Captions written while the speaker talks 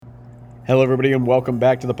Hello, everybody, and welcome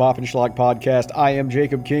back to the Pop and Schlock podcast. I am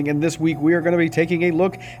Jacob King, and this week we are going to be taking a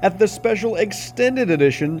look at the special extended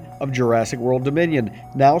edition of Jurassic World Dominion,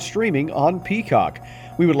 now streaming on Peacock.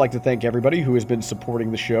 We would like to thank everybody who has been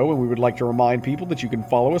supporting the show, and we would like to remind people that you can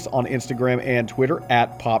follow us on Instagram and Twitter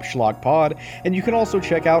at PopSchlockPod, and you can also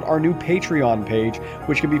check out our new Patreon page,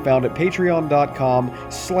 which can be found at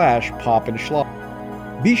patreon.com/popandschlock.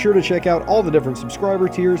 Be sure to check out all the different subscriber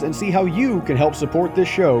tiers and see how you can help support this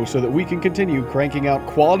show so that we can continue cranking out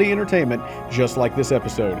quality entertainment just like this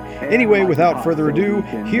episode. Anyway, without further ado,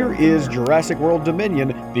 here is Jurassic World Dominion,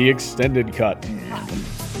 the extended cut.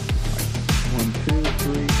 1, 2,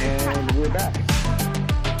 3, and we're back.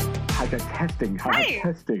 Hi, testing.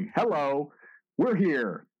 Testing. Hello, we're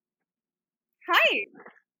here. Hi.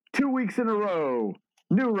 2 weeks in a row.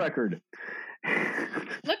 New record.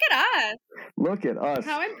 Look at us. Look at us.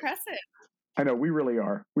 How impressive. I know, we really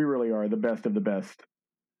are. We really are the best of the best.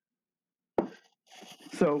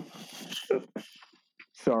 So,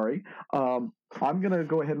 sorry. I'm going to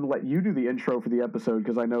go ahead and let you do the intro for the episode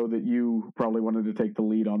because I know that you probably wanted to take the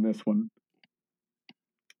lead on this one.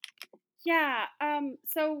 Yeah,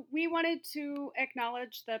 so we wanted to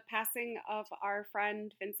acknowledge the passing of our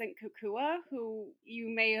friend Vincent Kukua, who you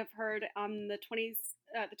may have heard on the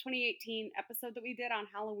 2018 episode that we did on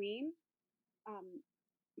Halloween.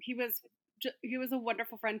 He was a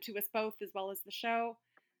wonderful friend to us both, as well as the show.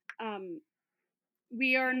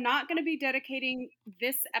 We are not going to be dedicating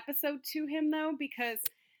this episode to him, though, because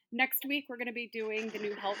next week we're going to be doing the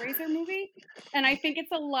new Hellraiser movie, and I think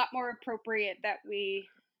it's a lot more appropriate that we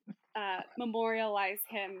memorialize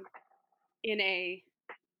him in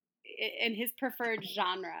his preferred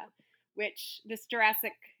genre, which this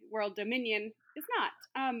Jurassic World Dominion is not.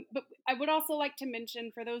 But I would also like to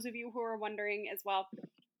mention, for those of you who are wondering as well,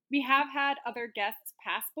 we have had other guests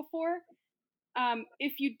pass before.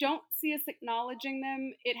 If you don't see us acknowledging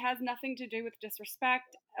them, it has nothing to do with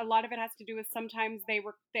disrespect. A lot of it has to do with sometimes they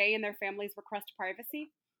and their families request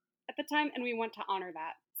privacy at the time, and we want to honor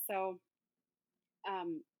that. So,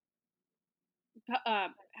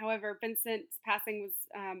 however, Vincent's passing was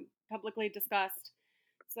publicly discussed,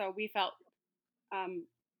 so we felt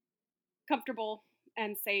comfortable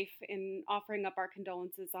and safe in offering up our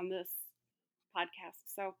condolences on this podcast.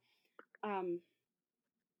 So,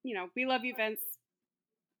 we love you, Vince.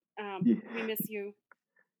 We miss you.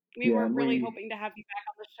 We were really hoping to have you back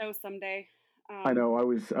on the show someday. I know. I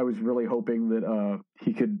was really hoping that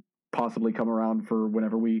he could possibly come around for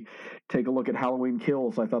whenever we take a look at Halloween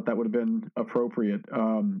Kills. I thought that would have been appropriate.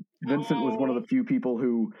 Vincent was one of the few people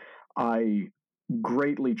who I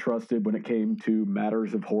greatly trusted when it came to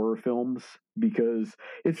matters of horror films because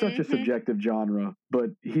it's such a subjective genre,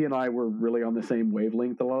 but he and I were really on the same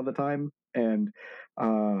wavelength a lot of the time. And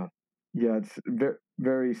it's very,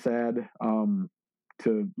 very sad to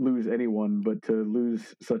lose anyone, but to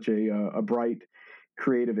lose such a bright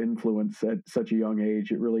creative influence at such a young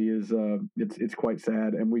age, it really is. It's quite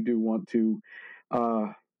sad, and we do want to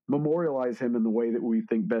memorialize him in the way that we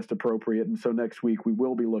think best appropriate. And so next week we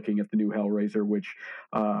will be looking at the new Hellraiser, which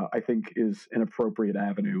I think is an appropriate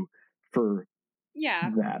avenue for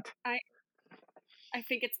that. I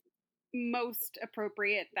think it's most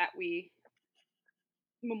appropriate that we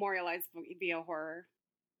memorialize via horror.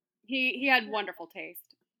 He had wonderful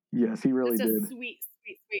taste. Yes, he really did. Just a sweet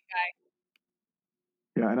guy.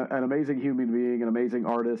 Yeah, an amazing human being, an amazing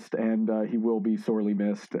artist, and he will be sorely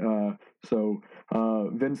missed. So,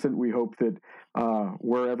 Vincent, we hope that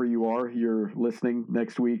wherever you are, you're listening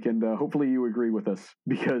next week, and hopefully you agree with us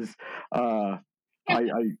because I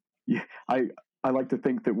like to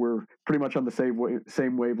think that we're pretty much on the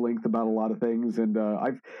same wavelength about a lot of things, and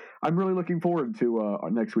I'm really looking forward to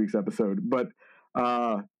our next week's episode. But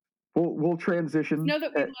we'll transition. Know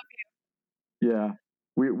that we love you. Yeah,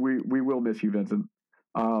 we will miss you, Vincent.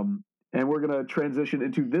 And we're going to transition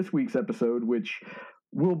into this week's episode, which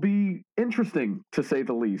will be interesting to say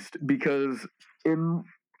the least, because in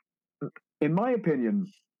my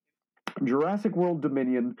opinion, Jurassic World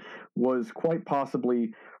Dominion was quite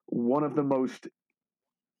possibly one of the most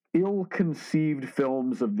ill-conceived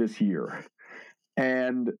films of this year.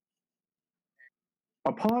 And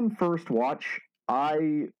upon first watch,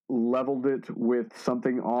 I leveled it with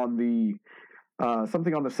something on the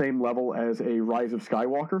same level as a Rise of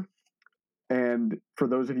Skywalker. And for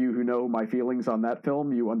those of you who know my feelings on that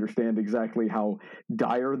film, you understand exactly how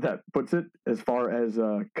dire that puts it as far as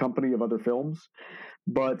a company of other films.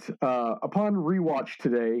 But upon rewatch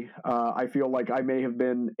today, I feel like I may have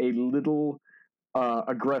been a little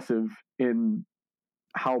aggressive in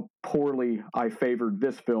how poorly I favored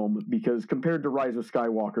this film, because compared to Rise of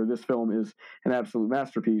Skywalker, this film is an absolute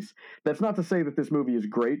masterpiece. That's not to say that this movie is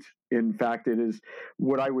great. In fact, it is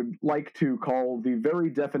what I would like to call the very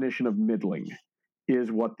definition of middling,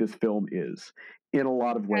 is what this film is in a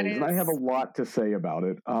lot of ways. And I have a lot to say about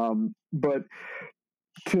it. But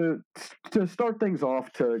to start things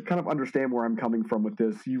off, to kind of understand where I'm coming from with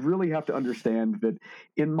this, you really have to understand that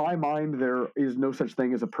in my mind there is no such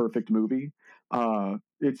thing as a perfect movie.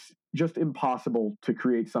 It's just impossible to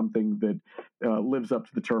create something that lives up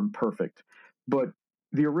to the term perfect. But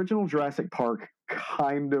the original Jurassic Park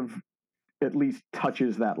kind of at least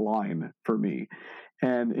touches that line for me.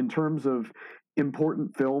 And in terms of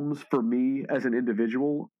important films for me as an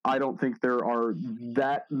individual, I don't think there are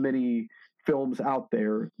that many films out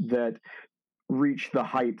there that reach the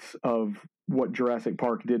heights of what Jurassic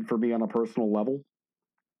Park did for me on a personal level.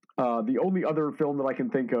 The only other film that I can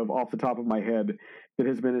think of off the top of my head that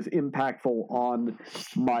has been as impactful on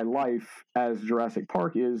my life as Jurassic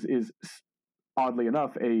Park is oddly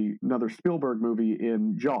enough another Spielberg movie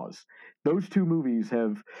in Jaws. Those two movies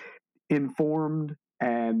have informed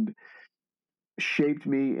and shaped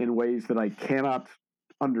me in ways that I cannot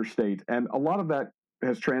understate. And a lot of that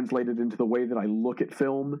has translated into the way that I look at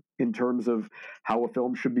film, in terms of how a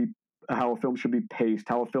film should be paced,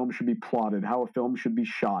 how a film should be plotted, how a film should be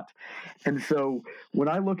shot. And so when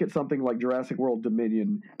I look at something like Jurassic World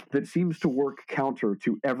Dominion that seems to work counter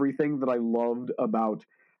to everything that I loved about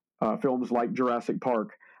films like Jurassic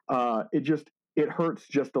Park, it hurts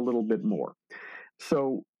just a little bit more.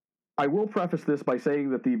 So I will preface this by saying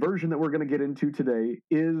that the version that we're going to get into today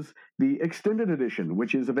is the extended edition,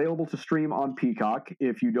 which is available to stream on Peacock.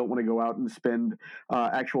 If you don't want to go out and spend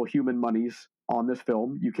actual human monies on this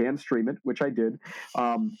film, you can stream it, which I did,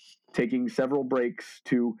 taking several breaks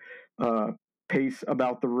to pace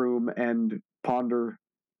about the room and ponder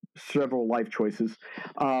several life choices.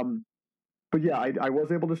 But yeah, I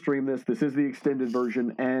was able to stream this. This is the extended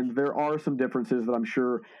version, and there are some differences that I'm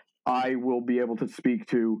sure I will be able to speak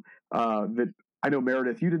to. That I know,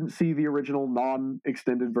 Meredith, you didn't see the original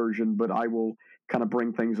non-extended version, but I will kind of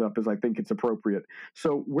bring things up as I think it's appropriate.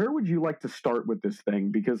 So, where would you like to start with this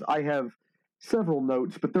thing? Because I have several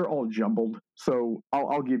notes, but they're all jumbled. So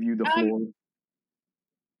I'll give you the floor.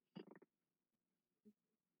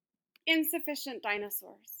 Insufficient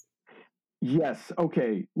dinosaurs. Yes.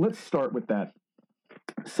 Okay. Let's start with that.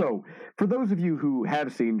 So, for those of you who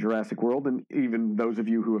have seen Jurassic World, and even those of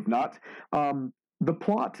you who have not, the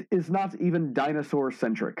plot is not even dinosaur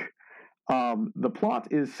centric. The plot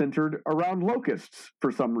is centered around locusts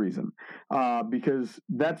for some reason, because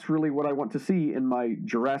that's really what I want to see in my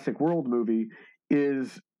Jurassic World movie,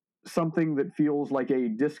 is something that feels like a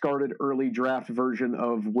discarded early draft version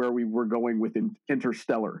of where we were going with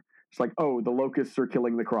Interstellar. It's like, oh, the locusts are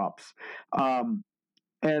killing the crops.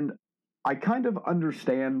 And I kind of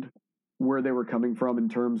understand where they were coming from in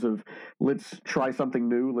terms of, let's try something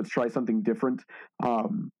new, let's try something different,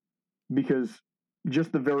 because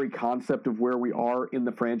just the very concept of where we are in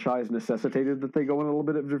the franchise necessitated that they go in a little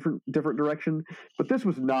bit of different direction. But this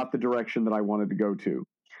was not the direction that I wanted to go to.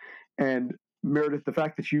 And Meredith, the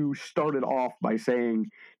fact that you started off by saying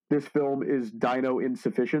this film is dino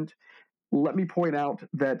insufficient, let me point out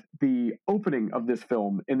that the opening of this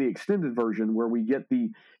film in the extended version, where we get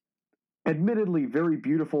the admittedly very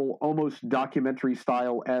beautiful, almost documentary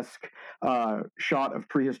style esque shot of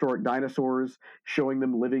prehistoric dinosaurs showing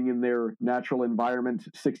them living in their natural environment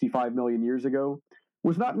 65 million years ago,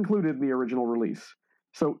 was not included in the original release.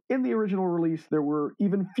 So, in the original release, there were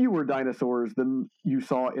even fewer dinosaurs than you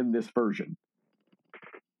saw in this version.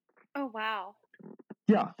 Oh, wow.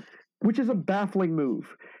 Yeah, which is a baffling move,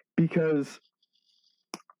 because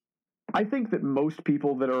I think that most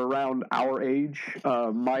people that are around our age,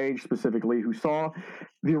 my age specifically, who saw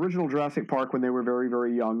the original Jurassic Park when they were very,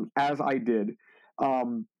 very young, as I did,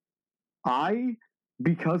 I,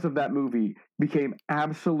 because of that movie, became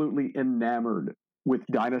absolutely enamored with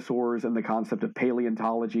dinosaurs and the concept of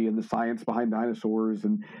paleontology and the science behind dinosaurs.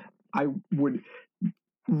 And I would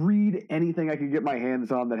read anything I could get my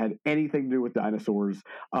hands on that had anything to do with dinosaurs.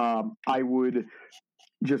 I would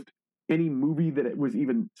just any movie that it was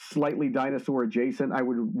even slightly dinosaur adjacent, I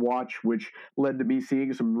would watch, which led to me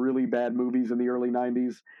seeing some really bad movies in the early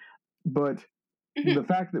 90s. But the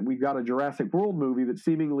fact that we've got a Jurassic World movie that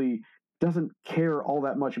seemingly doesn't care all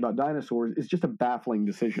that much about dinosaurs is just a baffling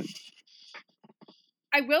decision.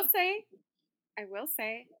 I will say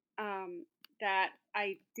that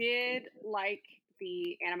I did like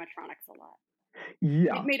the animatronics a lot.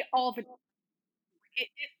 Yeah. It made all the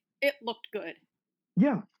it looked good.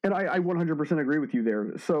 Yeah, and I 100% agree with you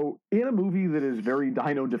there. So in a movie that is very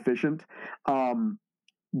dino deficient,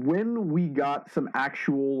 when we got some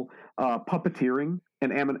actual puppeteering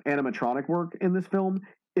and animatronic work in this film,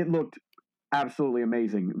 it looked absolutely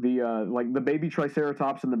amazing. The like the baby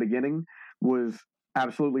Triceratops in the beginning was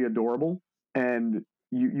absolutely adorable, and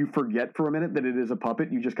you forget for a minute that it is a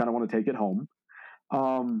puppet. You just kind of want to take it home.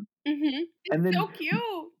 Um, Mm-hmm. and It's then so cute.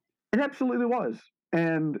 it absolutely was.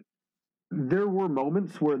 And there were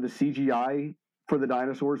moments where the CGI for the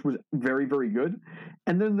dinosaurs was very, very good.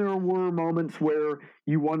 And then there were moments where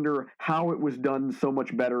you wonder how it was done so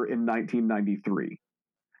much better in 1993.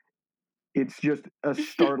 It's just a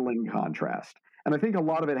startling contrast. And I think a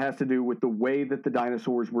lot of it has to do with the way that the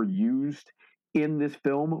dinosaurs were used in this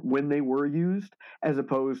film when they were used, as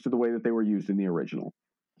opposed to the way that they were used in the original.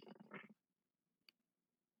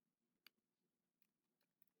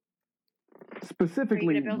 Are you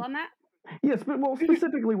Specifically, going to build on that? yes, but well,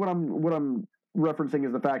 specifically what I'm referencing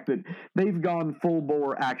is the fact that they've gone full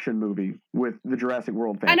bore action movie with the Jurassic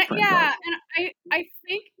World And franchise. yeah, and I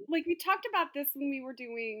think like we talked about this when we were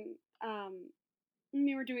doing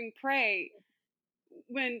Prey.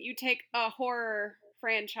 When you take a horror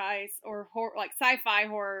franchise or like sci-fi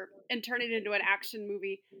horror and turn it into an action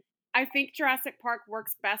movie, I think Jurassic Park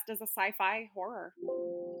works best as a sci-fi horror.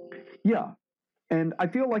 Yeah, and I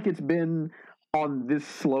feel like it's been on this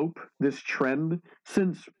slope, this trend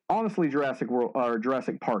since honestly Jurassic World or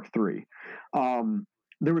Jurassic Park 3.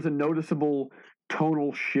 There was a noticeable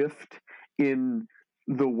tonal shift in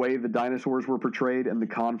the way the dinosaurs were portrayed and the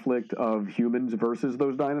conflict of humans versus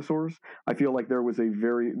those dinosaurs. I feel like there was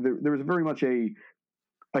there was very much a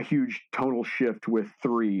huge tonal shift with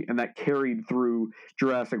 3, and that carried through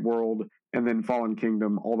Jurassic World and then Fallen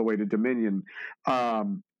Kingdom all the way to Dominion.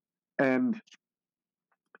 And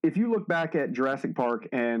if you look back at Jurassic Park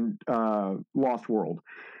and Lost World,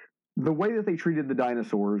 the way that they treated the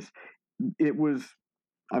dinosaurs, it was,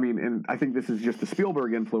 I mean, and I think this is just the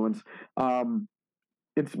Spielberg influence.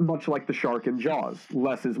 It's much like the shark in Jaws,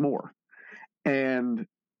 less is more. And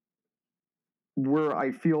where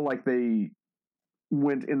I feel like they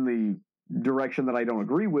went in the direction that I don't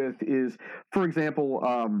agree with is, for example,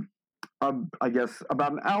 I guess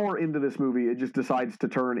about an hour into this movie, it just decides to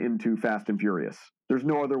turn into Fast and Furious. There's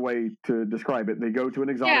no other way to describe it. They go to an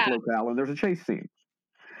exotic Yeah. locale and there's a chase scene.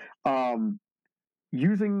 Um,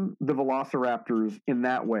 Using the velociraptors in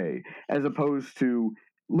that way, as opposed to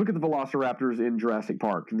look at the velociraptors in Jurassic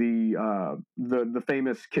Park, the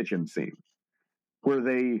famous kitchen scene where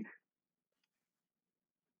they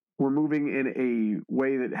were moving in a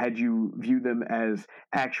way that had you view them as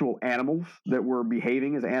actual animals that were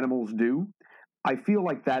behaving as animals do. I feel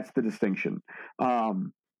like that's the distinction.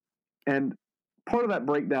 And part of that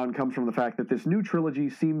breakdown comes from the fact that this new trilogy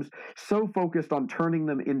seems so focused on turning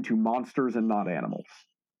them into monsters and not animals.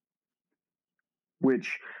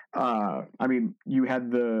 Which, I mean, you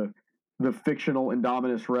had the fictional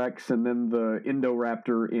Indominus Rex and then the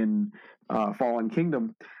Indoraptor in Fallen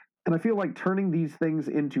Kingdom. And I feel like turning these things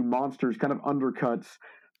into monsters kind of undercuts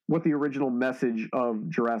what the original message of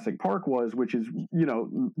Jurassic Park was, which is,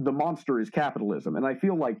 the monster is capitalism. And I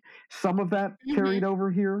feel like some of that carried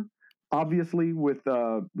over here, obviously, with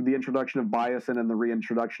the introduction of Bison and the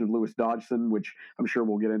reintroduction of Lewis Dodgson, which I'm sure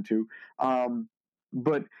we'll get into.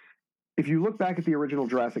 But if you look back at the original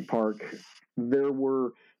Jurassic Park, there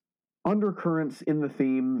were undercurrents in the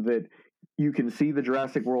theme that you can see the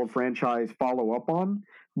Jurassic World franchise follow up on,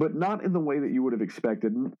 but not in the way that you would have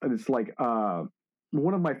expected. And it's like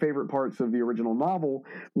one of my favorite parts of the original novel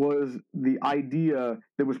was the idea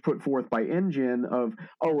that was put forth by InGen of,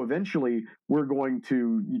 oh, eventually we're going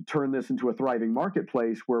to turn this into a thriving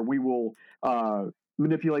marketplace where we will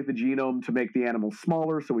manipulate the genome to make the animals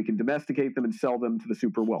smaller so we can domesticate them and sell them to the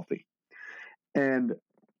super wealthy. And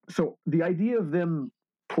so the idea of them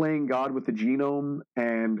playing God with the genome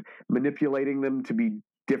and manipulating them to be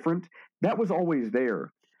different, that was always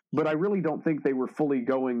there. But I really don't think they were fully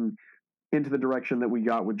going into the direction that we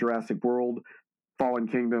got with Jurassic World, Fallen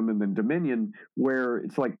Kingdom, and then Dominion, where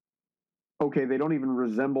it's like, okay, they don't even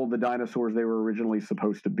resemble the dinosaurs they were originally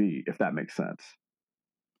supposed to be, if that makes sense.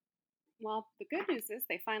 Well, the good news is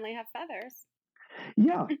they finally have feathers.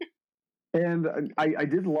 Yeah, and I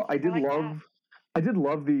did like that.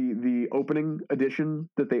 love the opening edition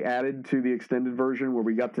that they added to the extended version where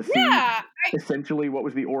we got to see Yeah. essentially what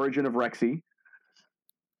was the origin of Rexy.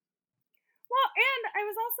 Well, and I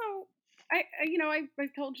was also, I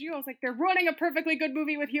told you, I was like, they're ruining a perfectly good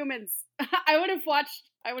movie with humans. I would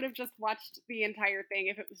have just watched the entire thing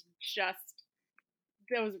if it was just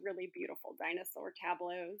those really beautiful dinosaur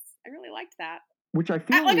tableaus. I really liked that. Which I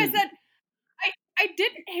feel Like is, I said, I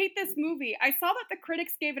didn't hate this movie. I saw that the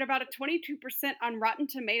critics gave it about a 22% on Rotten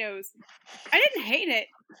Tomatoes. I didn't hate it,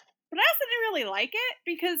 but I also didn't really like it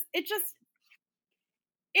because it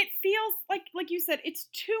feels like you said, it's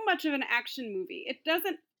too much of an action movie. It's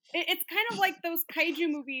kind of like those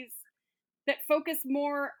kaiju movies that focus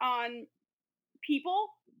more on people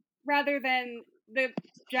rather than the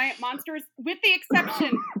giant monsters, with the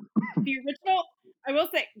exception I will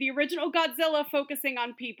say the original Godzilla focusing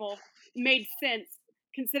on people made sense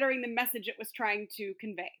considering the message it was trying to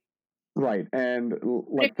convey. Right, and But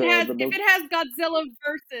like if it has Godzilla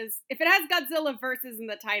versus in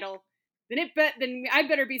the title, then I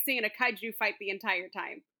better be seeing a kaiju fight the entire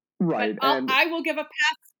time. right, But I will give a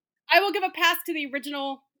pass. I will give a pass to the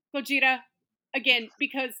original Gojira again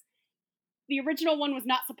because the original one was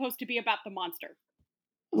not supposed to be about the monster.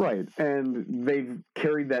 right, and they've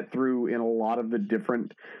carried that through in a lot of the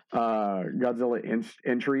different Godzilla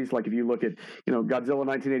entries. Like if you look at, Godzilla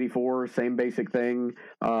 1984, same basic thing.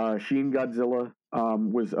 Shin Godzilla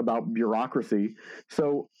was about bureaucracy.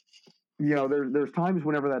 So, there's times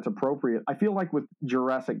whenever that's appropriate. I feel like with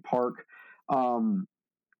Jurassic Park,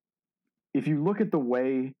 if you look at the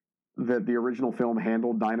way that the original film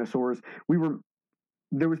handled dinosaurs,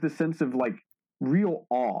 there was this sense of like real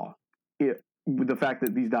awe with the fact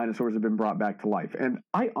that these dinosaurs have been brought back to life. And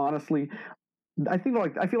I feel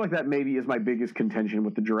like that maybe is my biggest contention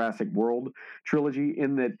with the Jurassic World trilogy,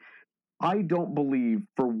 in that I don't believe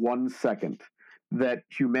for 1 second that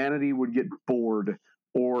humanity would get bored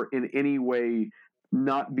or in any way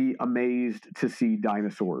not be amazed to see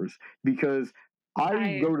dinosaurs, because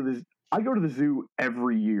I go to the zoo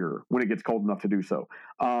every year when it gets cold enough to do so.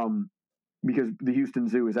 Because the Houston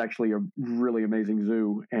Zoo is actually a really amazing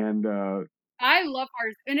zoo, and I love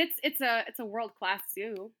ours, and it's a world-class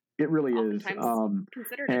zoo. It really is.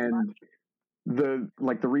 Considered and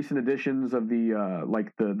the recent additions of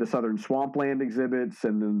the Southern Swampland exhibits,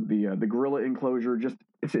 and then the gorilla enclosure, just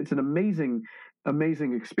it's an amazing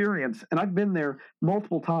experience. And I've been there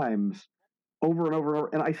multiple times, over and over and over,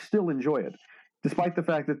 and I still enjoy it, despite the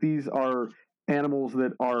fact that these are animals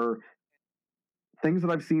that are things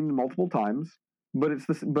that I've seen multiple times. But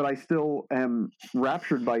but I still am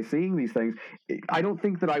raptured by seeing these things. I don't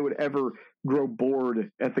think that I would ever grow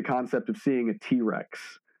bored at the concept of seeing a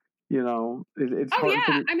T-Rex. It's hard.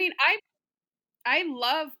 Yeah. I mean, I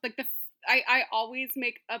love I always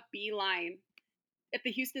make a beeline at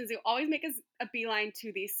the Houston Zoo. Always make a beeline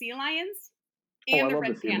to the sea lions and the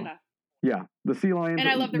red panda. Yeah, the sea lions. And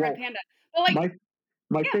I love the red panda. Well,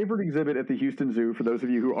 my favorite exhibit at the Houston Zoo, for those of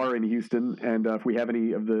you who are in Houston, and if we have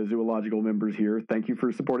any of the zoological members here, thank you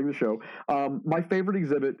for supporting the show. My favorite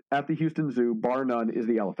exhibit at the Houston Zoo, bar none, is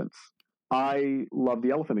the elephants. I love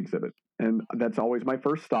the elephant exhibit, and that's always my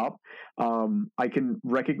first stop. I can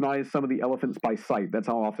recognize some of the elephants by sight. That's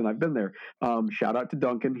how often I've been there. Shout out to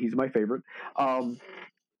Duncan. He's my favorite.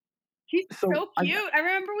 He's so cute. I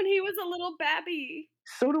remember when he was a little babby.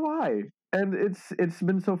 So do I. And it's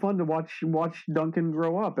been so fun to watch Duncan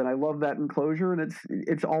grow up, and I love that enclosure. And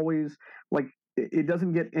it's always like, it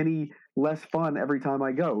doesn't get any less fun every time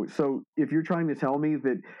I go. So if you're trying to tell me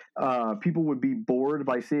that people would be bored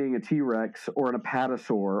by seeing a T-Rex or an apatosaur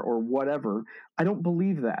or whatever, I don't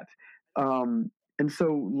believe that. And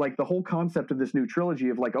so, like, the whole concept of this new trilogy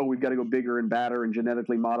of like, oh, we've got to go bigger and badder and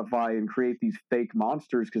genetically modify and create these fake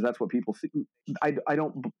monsters because that's what people see. I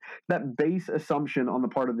don't. That base assumption on the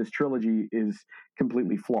part of this trilogy is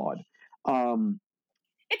completely flawed.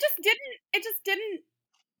 It just didn't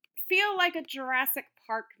feel like a Jurassic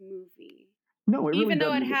Park movie. No, it really even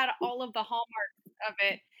though it doesn't. had all of the hallmarks of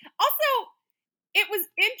it. Also, it was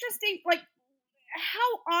interesting, like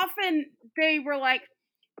how often they were like,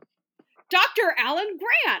 Dr. Alan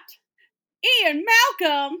Grant, Ian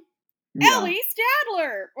Malcolm, Ellie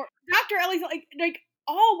Stadler, or Dr. Ellie's like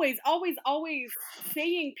always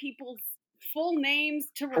saying people's full names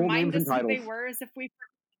to remind us who they were, as if we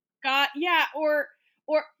forgot. Yeah, or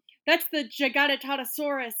that's the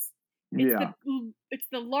Gigantatosaurus. It's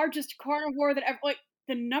the largest carnivore that ever. Like,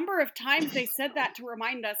 the number of times they said that to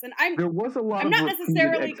remind us, and I'm not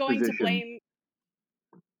necessarily going to blame.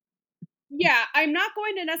 Yeah, I'm not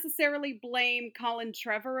going to necessarily blame Colin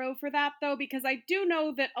Trevorrow for that, though, because I do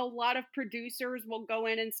know that a lot of producers will go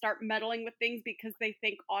in and start meddling with things because they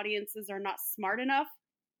think audiences are not smart enough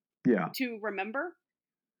to remember.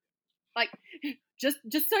 Like, just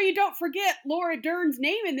so you don't forget, Laura Dern's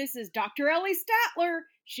name in this is Dr. Ellie Statler.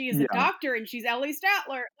 She is a doctor, and she's Ellie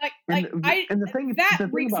Statler. That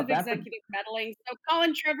reeks of executive meddling. So,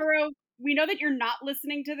 Colin Trevorrow, we know that you're not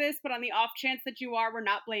listening to this, but on the off chance that you are, we're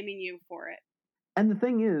not blaming you for it. And the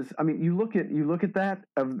thing is, I mean, you look at that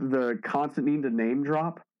of the constant need to name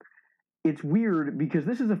drop. It's weird because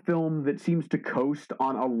this is a film that seems to coast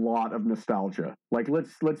on a lot of nostalgia. Like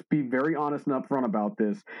let's be very honest and upfront about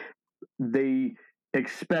this. They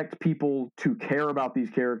expect people to care about these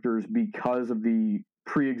characters because of the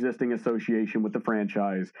pre-existing association with the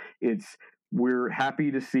franchise. We're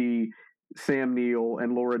happy to see Sam Neill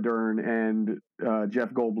and Laura Dern and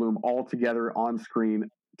Jeff Goldblum all together on screen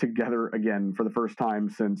together again for the first time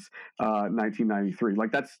since 1993.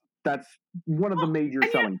 Like that's one of the Well, major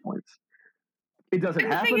and selling points. It doesn't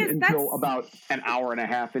and the thing happen is, until about an hour and a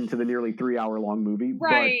half into the nearly 3 hour long movie, but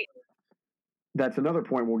right. that's another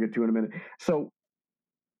point we'll get to in a minute. So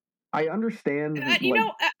I understand that, You like,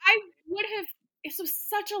 know, I would have. This was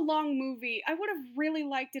such a long movie. I would have really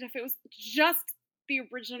liked it if it was just the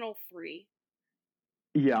original 3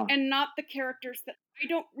 yeah, and not the characters that I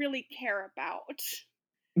don't really care about.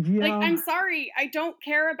 Like, yeah, I'm sorry, I don't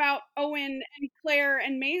care about Owen and Claire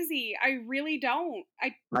and Maisie. I really don't.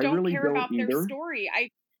 I I don't really care don't about their either. story.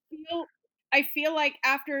 Feel I feel like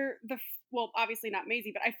after well, obviously not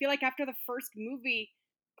Maisie, but I feel like after the first movie,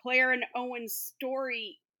 Claire and Owen's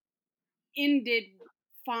story ended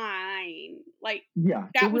fine. Like, Yeah,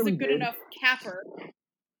 it that was a really good did. enough capper.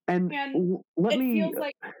 And And let it me feels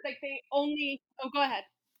like they only oh, go ahead.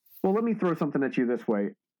 let me throw something at you this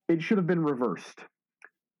way. It should have been reversed.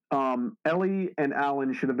 Ellie and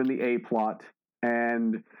Alan should have been the A plot,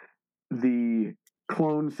 and the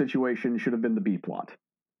clone situation should have been the B plot.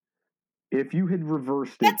 If you had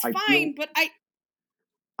reversed it, That's fine, but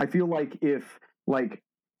I feel like if like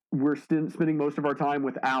we're spending most of our time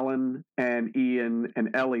with Alan and Ian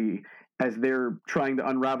and Ellie as they're trying to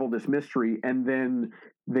unravel this mystery, and then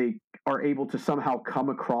they are able to somehow come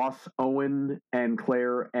across Owen and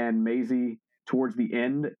Claire and Maisie towards the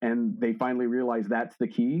end, and they finally realize that's the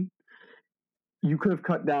key. You could have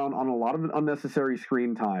cut down on a lot of unnecessary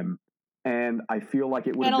screen time, and I feel like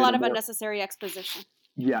it would and have a been lot a of more unnecessary exposition.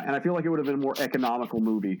 yeah, and I feel like it would have been a more economical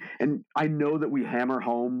movie. And I know that we hammer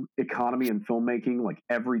home economy and filmmaking like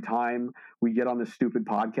every time we get on this stupid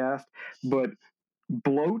podcast, but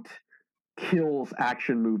bloat kills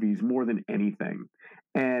action movies more than anything.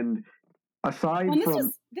 And aside Well,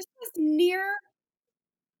 from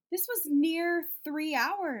this was near 3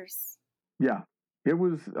 hours. yeah, it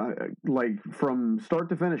was like from start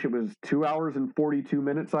to finish, it was 2 hours and 42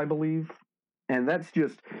 minutes, I believe. And that's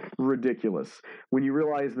just ridiculous when you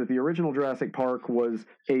realize that the original Jurassic Park was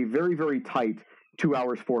a very, very tight 2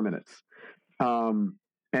 hours, 4 minutes.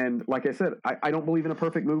 And like I said, I don't believe in a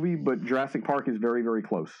perfect movie, but Jurassic Park is very, very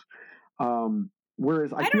close.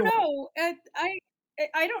 Whereas I I don't feel know.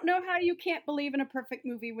 I don't know how you can't believe in a perfect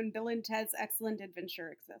movie when Bill and Ted's Excellent Adventure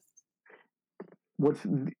exists.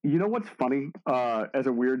 what's funny as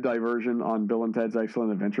a weird diversion on Bill and Ted's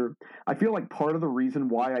Excellent Adventure. I feel like part of the reason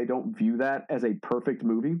why I don't view that as a perfect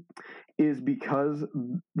movie is because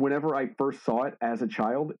whenever I first saw it as a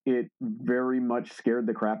child, it very much scared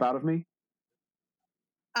the crap out of me.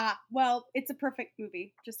 Well, it's a perfect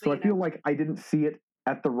movie, just so So I you know. feel like I didn't see it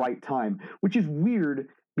at the right time, which is weird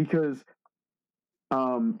because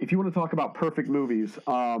if you want to talk about perfect movies,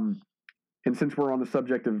 and since we're on the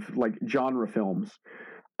subject of like genre films,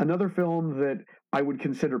 another film that I would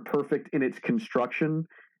consider perfect in its construction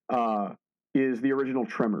is the original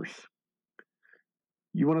Tremors.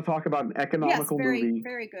 You want to talk about an Yes, economical very, movie,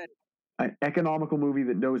 very good. an economical movie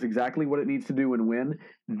that knows exactly what it needs to do and when?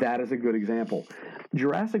 That is a good example.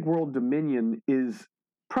 Jurassic World Dominion is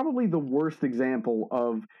probably the worst example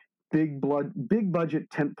of big budget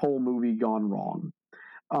tentpole movie gone wrong.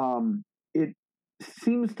 It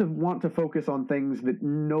seems to want to focus on things that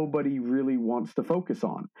nobody really wants to focus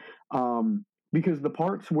on. Because the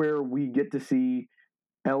parts where we get to see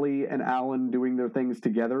Ellie and Alan doing their things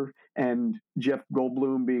together and Jeff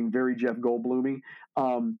Goldblum being very Jeff Goldblumy,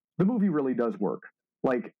 the movie really does work.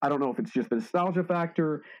 Like, I don't know if it's just the nostalgia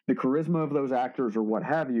factor, the charisma of those actors, or what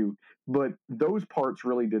have you, but those parts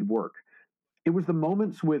really did work. It was the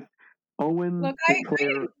moments with Owen Look, I and am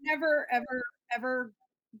Claire. never, ever, ever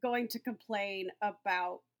going to complain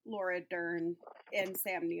about Laura Dern and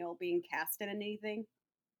Sam Neill being cast in anything.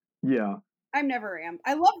 Yeah, I never am.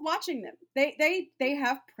 I love watching them. They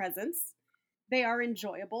have presence. They are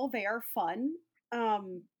enjoyable. They are fun.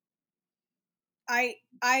 I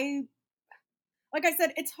like I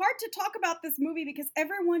said, it's hard to talk about this movie because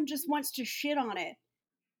everyone just wants to shit on it.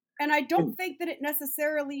 And I don't and think that it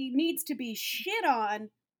necessarily needs to be shit on,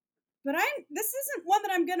 but this isn't one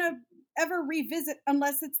that I'm going to ever revisit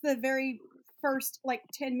unless it's the very first like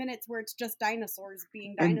 10 minutes where it's just dinosaurs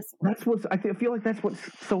being And dinosaurs. that's what's I feel like that's what's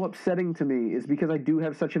so upsetting to me, is because I do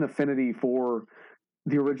have such an affinity for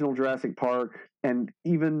the original Jurassic Park, and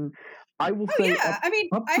even I will Oh say yeah, I mean,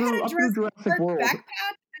 I had a up through Jurassic Jurassic Park World.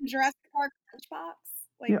 backpack and Jurassic Park lunchbox.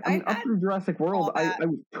 Like Yeah, I mean, I up had through Jurassic World, all that. I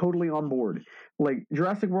was totally on board. Like,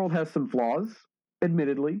 Jurassic World has some flaws,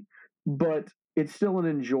 admittedly, but it's still an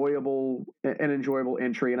enjoyable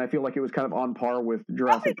entry, and I feel like it was kind of on par with Probably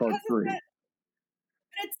Jurassic Park because 3.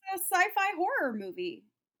 it's a sci-fi horror movie,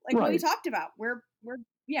 like what we Right. talked about. We're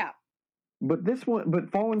yeah. But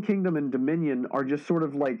Fallen Kingdom and Dominion are just sort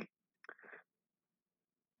of like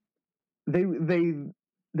they they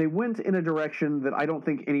they went in a direction that I don't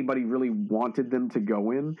think anybody really wanted them to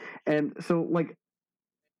go in. And so, like,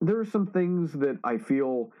 there are some things that I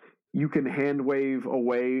feel you can hand wave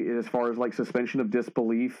away as far as like suspension of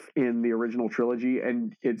disbelief in the original trilogy,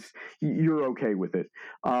 and you're okay with it.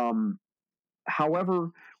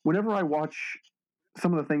 However, whenever I watch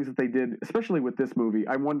some of the things that they did, especially with this movie,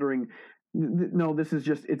 I'm wondering, no, this is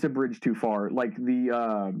just, it's a bridge too far. Like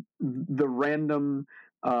the random,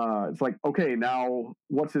 it's like, okay, now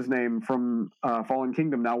what's his name from Fallen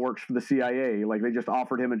Kingdom now works for the CIA. Like, they just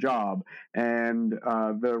offered him a job, and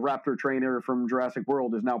the Raptor trainer from Jurassic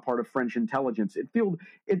World is now part of French intelligence.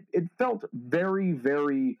 It felt very,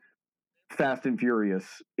 very Fast and Furious,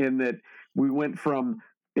 in that we went from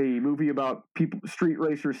a movie about street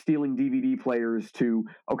racers stealing DVD players, to,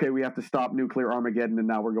 okay, we have to stop nuclear Armageddon, and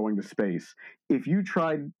now we're going to space. If you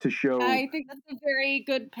tried to show, I think that's a very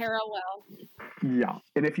good parallel. yeah,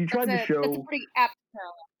 and if you tried to That's a show, pretty apt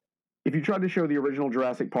parallel. if you tried to show the original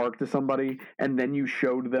Jurassic Park to somebody, and then you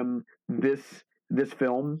showed them this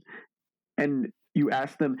film, and you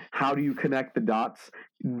asked them, how do you connect the dots,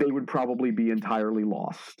 they would probably be entirely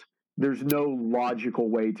lost. There's no logical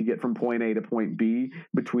way to get from point A to point B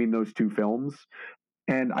between those two films.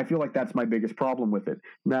 And I feel like that's my biggest problem with it.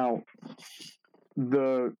 Now,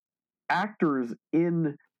 the actors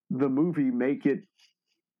in the movie make it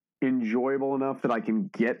enjoyable enough that I can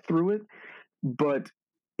get through it, but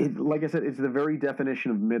like I said, it's the very definition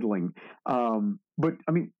of middling. But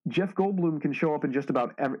I mean, Jeff Goldblum can show up in just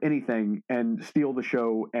about anything and steal the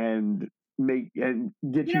show and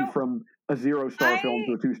get you from a 0-star film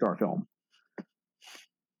to a 2-star film.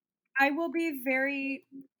 I will be very.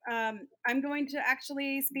 I'm going to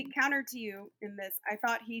actually speak counter to you in this. I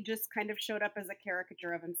thought he just kind of showed up as a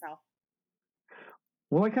caricature of himself.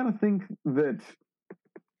 Well, I kind of think that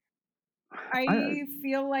I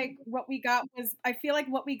feel like what we got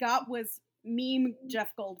was meme Jeff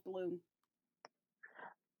Goldblum.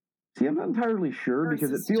 See, I'm not entirely sure,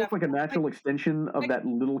 because it feels like a natural extension of that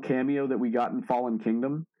little cameo that we got in Fallen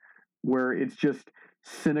Kingdom, where it's just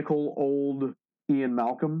cynical old Ian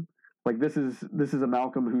Malcolm. Like, this is a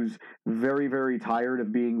Malcolm who's very, very tired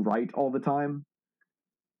of being right all the time,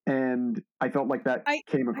 and I felt like that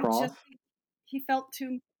came across. He felt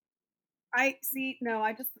too. I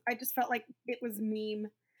just felt like it was meme.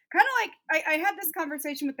 Kind of like I had this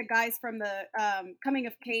conversation with the guys from the Coming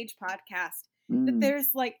of Cage podcast. That there's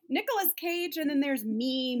like Nicolas Cage, and then there's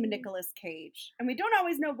meme Nicolas Cage, and we don't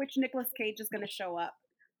always know which Nicolas Cage is going to show up.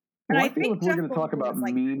 And well, I feel if we're going to talk about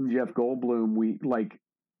meme Jeff Goldblum,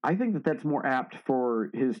 I think that's more apt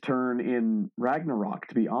for his turn in Ragnarok,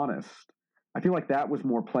 to be honest. I feel like that was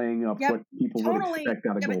more playing up what people would expect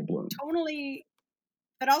out of Goldblum.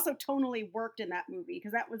 But also tonally worked in that movie,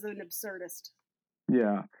 because that was an absurdist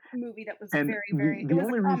movie that was very, very. The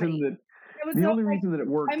only reason that it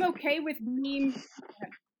worked. I'm okay with meme.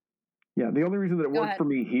 Yeah, the only reason that it worked for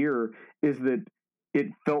me here is that it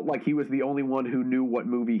felt like he was the only one who knew what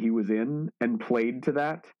movie he was in and played to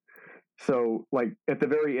that. So, like, at the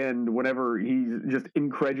very end, whenever he's just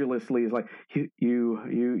incredulously is like,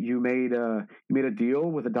 you made a deal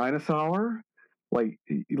with a dinosaur, like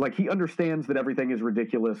he understands that everything is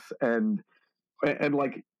ridiculous, and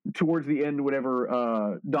like towards the end,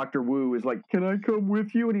 whenever Dr. Wu is like, can I come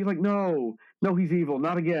with you? And he's like, no, he's evil,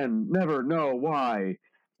 not again, never, no, why?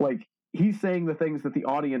 Like, he's saying the things that the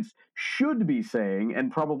audience should be saying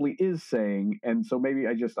and probably is saying, and so maybe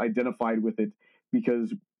I just identified with it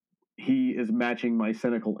because he is matching my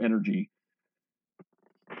cynical energy.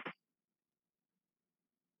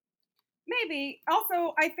 Maybe.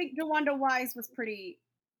 Also, I think DeWanda Wise was pretty.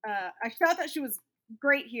 I felt that she was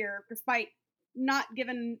great here, despite not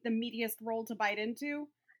given the meatiest role to bite into.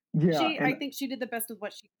 Yeah, I think she did the best with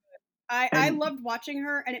what she could. I loved watching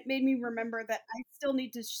her, and it made me remember that I still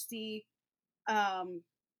need to see her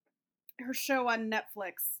show on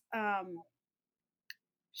Netflix.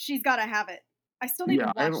 She's Gotta Have It. I still need to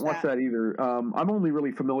watch that. I haven't watched that either. I'm only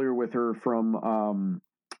really familiar with her from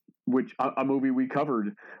which a movie we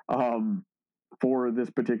covered for this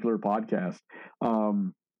particular podcast.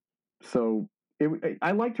 So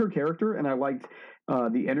I liked her character, and I liked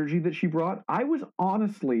the energy that she brought. I was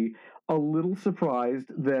honestly a little surprised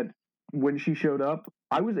that when she showed up,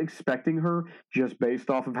 I was expecting her, just based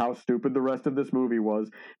off of how stupid the rest of this movie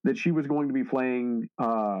was, that she was going to be playing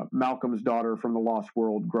Malcolm's daughter from the Lost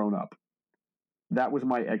World grown up. That was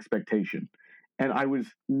my expectation. And I was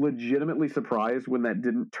legitimately surprised when that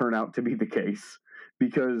didn't turn out to be the case,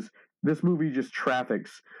 because this movie just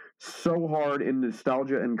traffics so hard in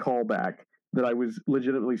nostalgia and callback that I was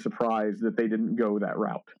legitimately surprised that they didn't go that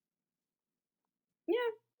route. Yeah,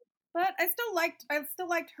 but I still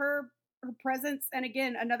liked her presence, and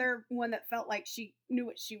again, another one that felt like she knew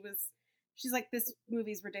what she was. She's like, this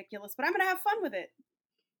movie's ridiculous, but I'm gonna have fun with it.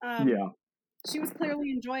 Yeah. She was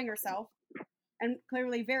clearly enjoying herself and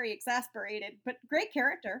clearly very exasperated, but great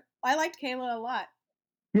character. I liked Kayla a lot.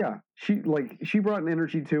 Yeah, she brought an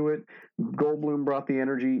energy to it. Goldblum brought the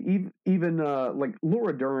energy. Even like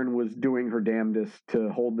Laura Dern was doing her damnedest to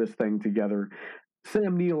hold this thing together.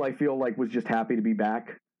 Sam Neill, I feel like, was just happy to be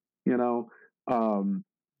back, you know.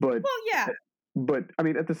 But Well, yeah, but I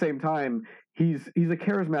mean, at the same time, he's a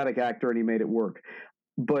charismatic actor, and he made it work.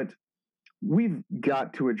 But we've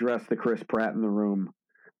got to address the Chris Pratt in the room.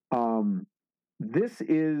 This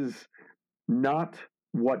is not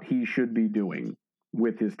what he should be doing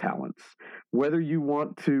with his talents. Whether you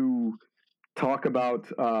want to talk about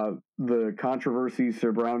the controversies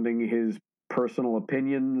surrounding his personal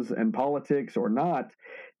opinions and politics or not,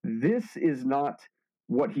 this is not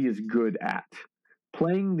what he is good at.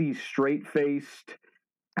 Playing the straight-faced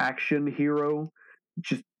action hero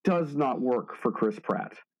just does not work for Chris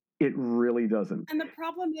Pratt. It really doesn't. and the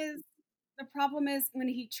problem is when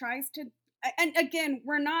he tries to, and again,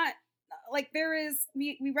 we're not like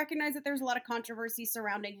we recognize that there's a lot of controversy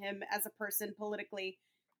surrounding him as a person politically.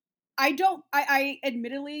 I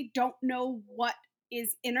admittedly don't know what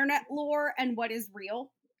is internet lore and what is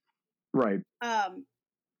real. Right.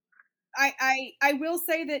 I will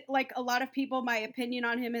say that, like a lot of people, my opinion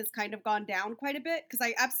on him has kind of gone down quite a bit, because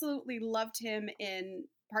I absolutely loved him in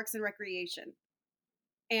Parks and Recreation.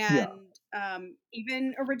 Yeah. And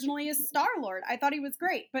even originally as Star-Lord, I thought he was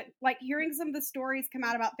great. But like hearing some of the stories come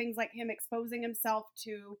out about things like him exposing himself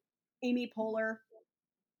to Amy Poehler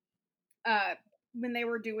when they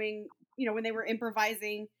were doing, when they were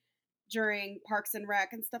improvising during Parks and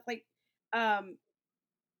Rec and stuff like, I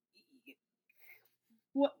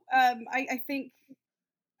think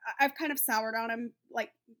I've kind of soured on him,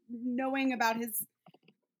 like knowing about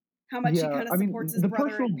how much he kind of supports his the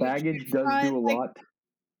brother personal and baggage Patriot does Front, do a like, lot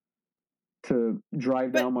to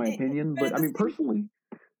drive down my opinion. but But at I the mean, same,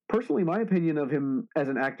 personally, my opinion of him as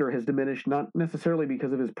an actor has diminished, not necessarily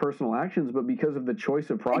because of his personal actions, but because of the choice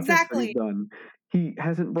of projects that he's exactly. done. He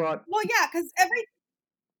hasn't brought. Well, yeah, because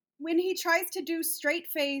when he tries to do straight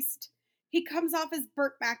faced, he comes off as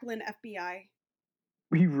Burt Macklin FBI.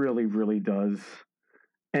 He really, really does.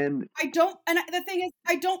 And The thing is,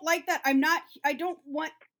 I don't like that. I don't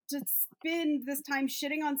want to spend this time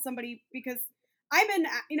shitting on somebody because I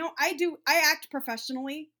act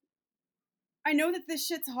professionally. I know that this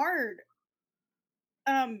shit's hard.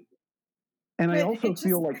 And I But also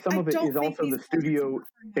feel like some I of it don't is think also these the projects studio work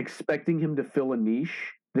for him. expecting him to fill a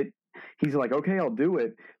niche that he's like, okay, I'll do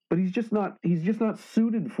it, but he's just not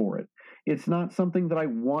suited for it. It's not something that I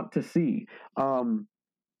want to see.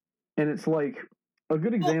 And it's like a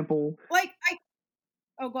good example.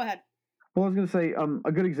 Go ahead. Well, I was going to say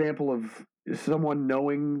a good example of someone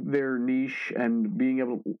knowing their niche and being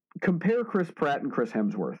able to compare Chris Pratt and Chris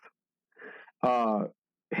Hemsworth.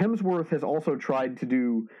 Hemsworth has also tried to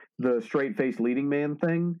do the straight-faced leading man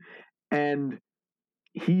thing, and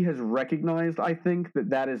he has recognized, I think,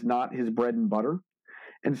 that is not his bread and butter.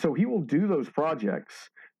 And so he will do those projects,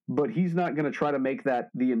 but he's not going to try to make that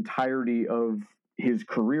the entirety of his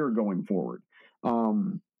career going forward.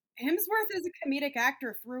 Hemsworth is a comedic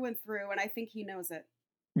actor through and through, and I think he knows it.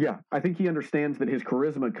 Yeah, I think he understands that his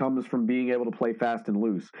charisma comes from being able to play fast and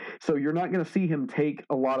loose. So you're not going to see him take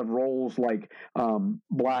a lot of roles like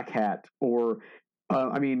Black Hat or,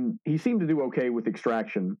 I mean, he seemed to do okay with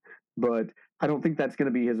Extraction, but I don't think that's going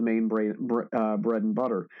to be his main bread and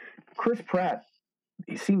butter. Chris Pratt,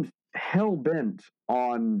 he seems hell bent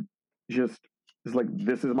on just, it's like,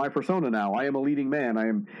 this is my persona now. I am a leading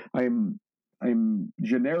man. I'm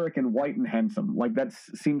generic and white and handsome. Like that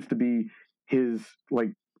seems to be his,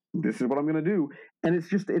 like, this is what I'm going to do, and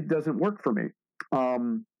it doesn't work for me.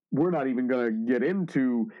 We're not even going to get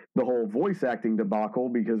into the whole voice acting debacle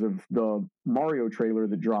because of the Mario trailer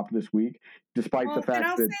that dropped this week, despite the fact and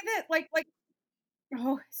I'll that say that, like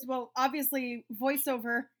Oh, well, obviously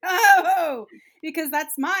voiceover. Oh, because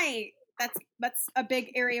that's a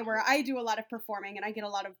big area where I do a lot of performing, and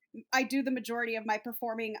I do the majority of my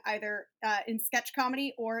performing either in sketch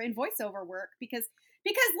comedy or in voiceover work because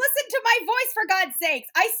listen to my voice, for God's sakes.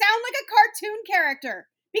 I sound like a cartoon character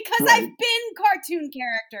because Right. I've been cartoon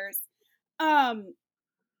characters.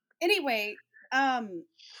 Anyway, a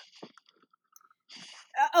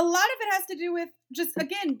lot of it has to do with just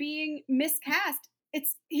again being miscast.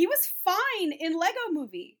 He was fine in Lego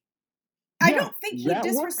Movie. I Yeah, don't think that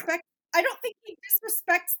worked. I don't think he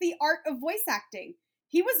disrespects the art of voice acting.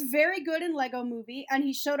 He was very good in Lego Movie, and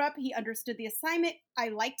he showed up. He understood the assignment. I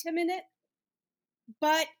liked him in it,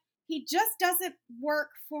 but he just doesn't work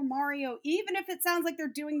for Mario, even if it sounds like they're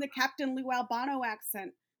doing the Captain Lou Albano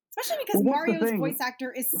accent. Especially because Well, that's the Mario's thing. voice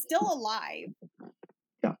actor is still alive.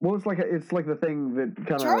 Yeah. Well, it's like the thing that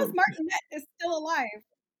kind Charles of. Martinet is still alive.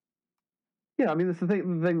 Yeah, I mean, that's the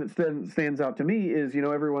thing that stands out to me is,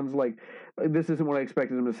 everyone's like, this isn't what I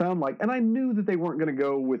expected him to sound like, and I knew that they weren't going to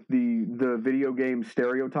go with the video game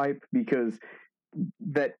stereotype because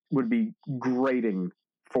that would be grating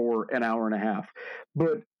for an hour and a half.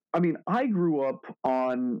 But I mean, I grew up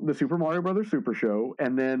on the Super Mario Brothers Super Show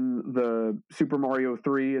and then the Super Mario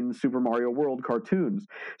 3 and Super Mario World cartoons.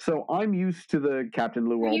 So I'm used to the Captain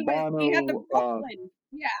Lou He had the Albano. Brooklyn.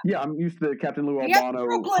 Yeah. Yeah, I'm used to the Captain Lou He had the Albano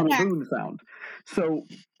Brooklyn Honey accent. Boone sound. So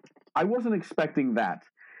I wasn't expecting that.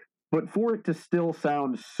 But for it to still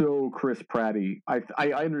sound so Chris Pratty,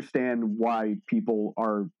 I understand why people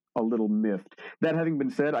are a little miffed. That having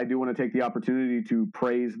been said, I do want to take the opportunity to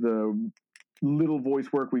praise the little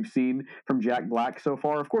voice work we've seen from Jack Black so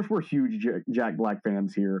far. Of course, we're huge Jack Black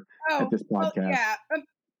fans here at this podcast. Yeah.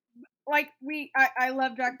 I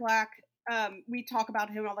love Jack Black. We talk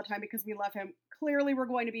about him all the time because we love him. Clearly, we're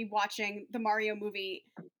going to be watching the Mario movie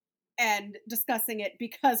and discussing it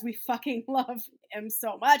because we fucking love him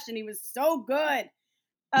so much, and he was so good.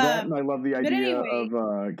 That, and I love the idea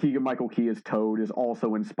of Keegan Michael Key as Toad is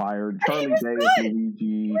also inspired. Charlie Day as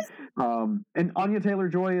Luigi, and Anya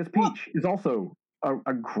Taylor-Joy as Peach is also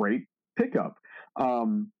a great pickup.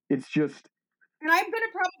 It's just. And I'm going to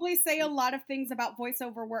probably say a lot of things about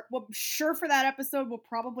voiceover work. Well, sure, for that episode, we'll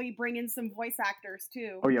probably bring in some voice actors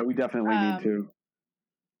too. Oh yeah, we definitely need to.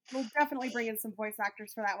 We'll definitely bring in some voice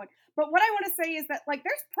actors for that one. But what I want to say is that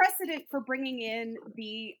there's precedent for bringing in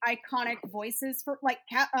the iconic voices for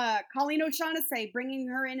Colleen O'Shaughnessy, bringing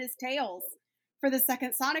her in as Tails for the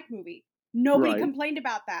second Sonic movie. Nobody complained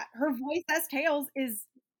about that. Her voice as Tails is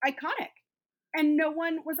iconic. And no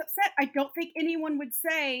one was upset. I don't think anyone would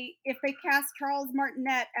say if they cast Charles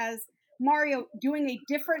Martinet as Mario doing a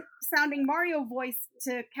different sounding Mario voice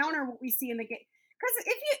to counter what we see in the game. Because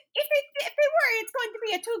if they were, it's going to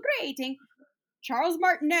be a too grating. Charles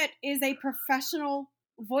Martinet is a professional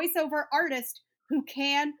voiceover artist who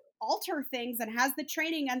can alter things and has the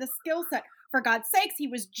training and the skill set. For God's sakes, he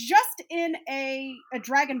was just in a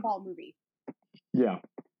Dragon Ball movie. Yeah.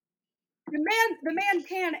 The man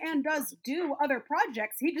can and does do other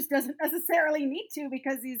projects. He just doesn't necessarily need to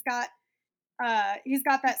because he's got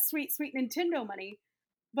that sweet Nintendo money.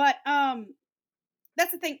 But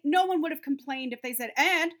that's the thing. No one would have complained if they said,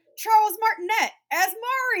 and Charles Martinet as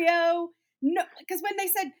Mario. No, because when they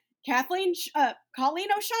said Colleen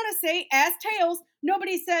O'Shaughnessy as Tails,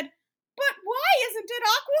 nobody said, but why isn't it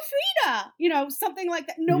Aquafina? Something like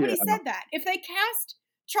that. Nobody said that. If they cast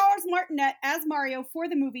Charles Martinet as Mario for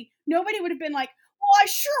the movie, nobody would have been like, well, I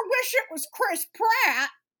sure wish it was Chris Pratt.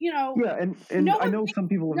 Yeah, and I know some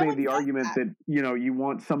people have made the argument that you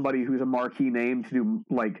want somebody who's a marquee name to do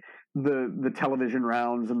like the television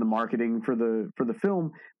rounds and the marketing for the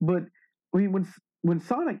film. But I mean, when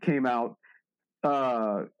Sonic came out,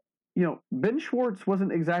 Ben Schwartz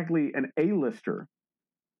wasn't exactly an A-lister.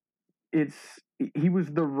 He was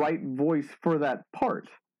the right voice for that part,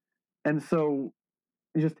 and so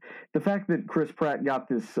just the fact that Chris Pratt got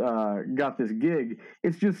this gig,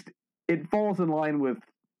 it falls in line with.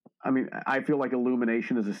 I mean, I feel like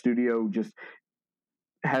Illumination as a studio just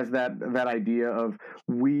has that idea of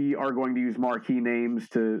we are going to use marquee names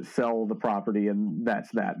to sell the property, and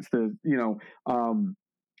that's that. It's the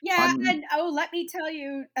and let me tell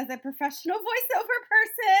you, as a professional voiceover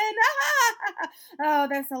person,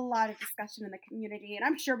 there's a lot of discussion in the community, and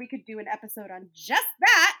I'm sure we could do an episode on just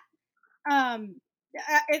that.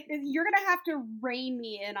 You're gonna have to rein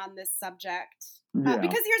me in on this subject because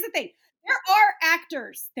here's the thing: there are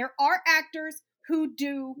actors who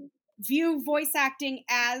view voice acting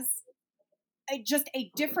as just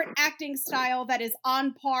a different acting style that is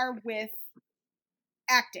on par with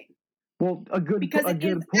acting. Well, a good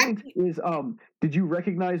point is, did you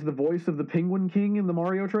recognize the voice of the Penguin King in the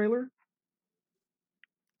Mario trailer?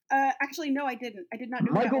 Actually, no, I didn't. I did not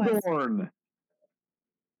know Michael who that was. Dorn.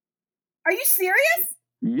 Are you serious?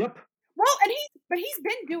 Yep. Well, and he's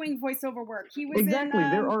been doing voiceover work. He was exactly.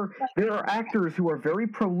 in, There are actors who are very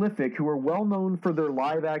prolific, who are well known for their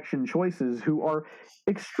live action choices, who are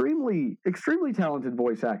extremely talented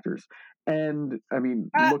voice actors. And I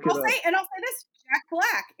mean, I'll say this: Jack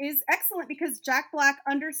Black is excellent because Jack Black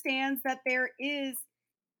understands that there is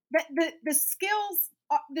that the skills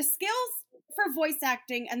for voice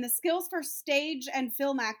acting and the skills for stage and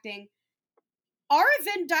film acting are a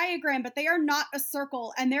Venn diagram, but they are not a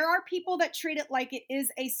circle. And there are people that treat it like it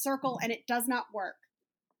is a circle, and it does not work.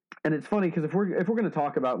 And it's funny because if we're going to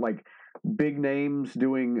talk about like big names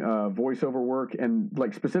doing voiceover work, and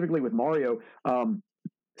like specifically with Mario,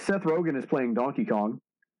 Seth Rogen is playing Donkey Kong,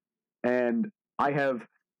 and I have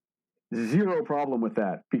zero problem with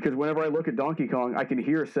that because whenever I look at Donkey Kong, I can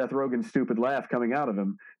hear Seth Rogen's stupid laugh coming out of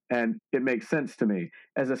him, and it makes sense to me.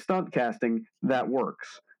 As a stunt casting, that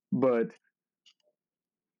works. But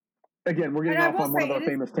again, we're getting off on one of our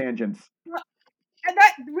famous tangents. And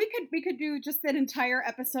that we could do just an entire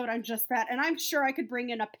episode on just that, and I'm sure I could bring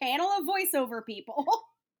in a panel of voiceover people,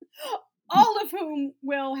 all of whom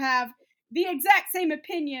will have the exact same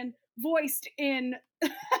opinion voiced in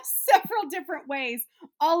several different ways,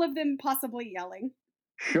 all of them possibly yelling.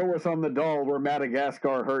 Show us on the doll where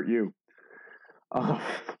Madagascar hurt you.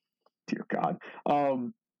 Dear God.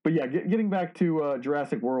 But yeah, getting back to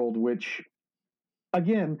Jurassic World, which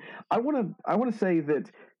again, I want to say that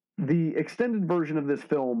the extended version of this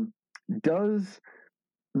film does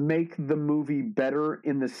make the movie better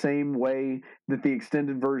in the same way that the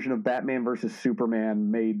extended version of Batman versus Superman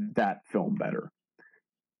made that film better.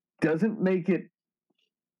 Doesn't make it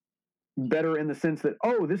better in the sense that,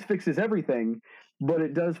 oh, this fixes everything, but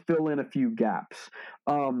it does fill in a few gaps.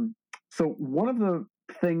 So one of the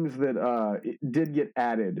things that did get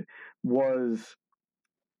added was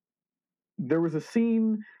there was a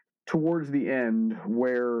scene towards the end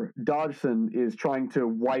where Dodgson is trying to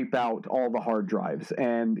wipe out all the hard drives,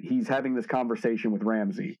 and he's having this conversation with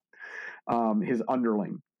Ramsey, his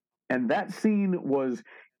underling. And that scene was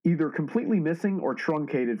either completely missing or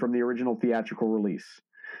truncated from the original theatrical release.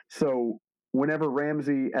 So whenever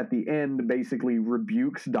Ramsey at the end basically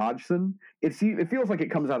rebukes Dodgson, it feels like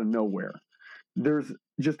it comes out of nowhere. There's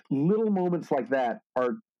just little moments like that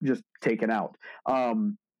are just taken out.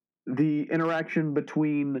 The interaction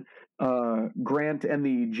between Grant and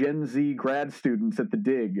the Gen Z grad students at the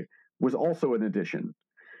dig was also an addition.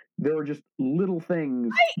 There are just little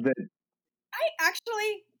things that I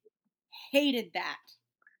actually hated that.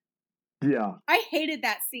 Yeah. I hated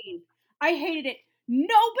that scene. I hated it.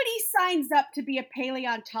 Nobody signs up to be a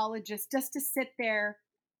paleontologist just to sit there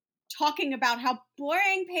talking about how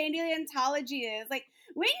boring paleontology is. Like,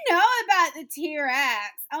 we know about the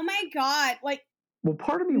T-Rex. Oh my God. Like, well,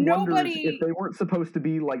 part of me wonders if they weren't supposed to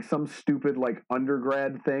be like some stupid like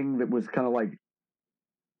undergrad thing that was kind of like,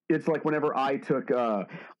 it's like whenever I took, I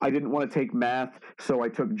didn't want to take math, so I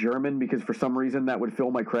took German because for some reason that would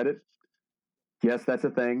fill my credit. Yes, that's a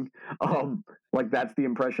thing. Like that's the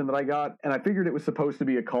impression that I got, and I figured it was supposed to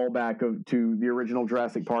be a callback to the original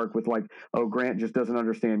Jurassic Park with like, oh, Grant just doesn't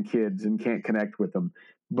understand kids and can't connect with them,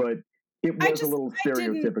 but it was a little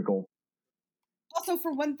stereotypical. Also,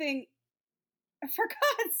 for one thing, for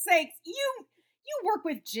God's sakes, you work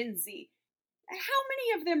with Gen Z. How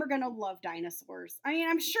many of them are going to love dinosaurs? I mean,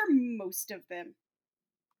 I'm sure most of them.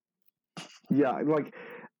 Yeah, like.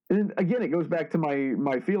 And again, it goes back to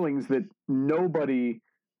my feelings that nobody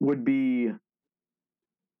would be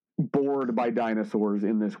bored by dinosaurs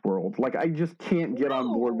in this world. Like, I just can't get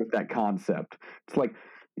on board with that concept. It's like,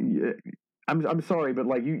 I'm sorry, but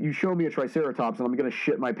like you show me a Triceratops and I'm going to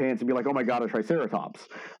shit my pants and be like, oh my God, a Triceratops.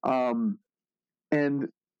 And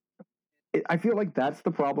I feel like that's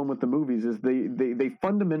the problem with the movies is they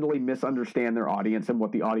fundamentally misunderstand their audience and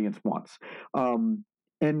what the audience wants.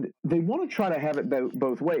 And they want to try to have it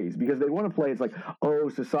both ways because they want to play. It's like, oh,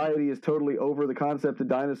 society is totally over the concept of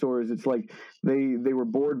dinosaurs. It's like they were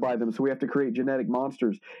bored by them, so we have to create genetic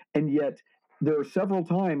monsters. And yet, there are several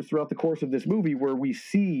times throughout the course of this movie where we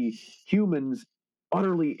see humans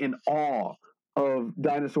utterly in awe of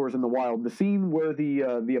dinosaurs in the wild. The scene where the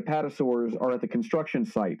apatosaurs are at the construction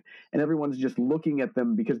site, and everyone's just looking at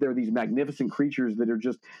them because they're these magnificent creatures that are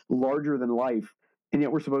just larger than life. And yet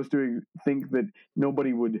we're supposed to think that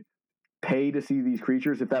nobody would pay to see these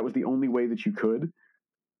creatures if that was the only way that you could.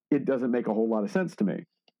 It doesn't make a whole lot of sense to me.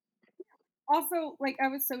 Also, like, I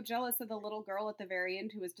was so jealous of the little girl at the very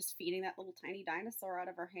end who was just feeding that little tiny dinosaur out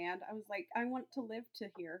of her hand. I was like, I want to live to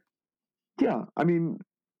hear. Yeah, I mean,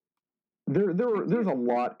 there's a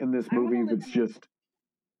lot in this I want to movie live. that's just,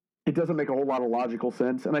 it doesn't make a whole lot of logical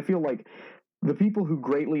sense, and I feel like the people who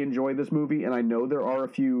greatly enjoy this movie, and I know there are a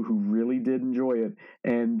few who really did enjoy it,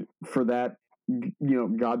 and for that,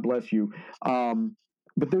 God bless you.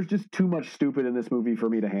 But there's just too much stupid in this movie for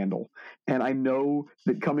me to handle. And I know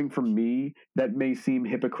that coming from me, that may seem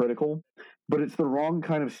hypocritical, but it's the wrong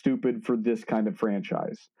kind of stupid for this kind of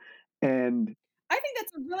franchise. And I think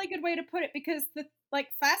that's a really good way to put it because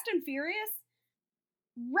Fast and Furious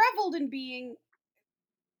reveled in being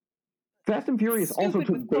Fast and Furious also stupid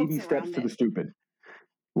took with baby quotes steps around to the it. stupid.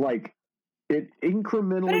 Like, it But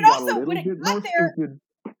incrementally it got a also, little bit more stupid.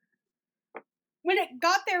 when it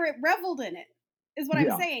got there, it reveled in it. Is what I'm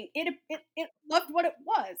Yeah. saying. It loved what it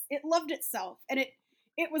was. It loved itself, and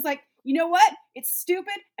it was like, you know what? It's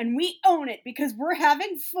stupid, and we own it because we're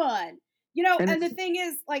having fun. And the thing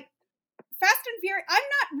is, like, Fast and Furious. I'm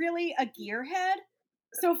not really a gearhead,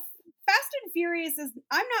 so Fast and Furious is.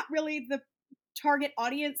 I'm not really the target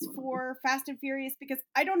audience for Fast and Furious because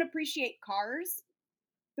I don't appreciate cars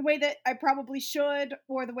the way that I probably should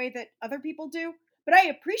or the way that other people do. But I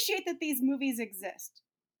appreciate that these movies exist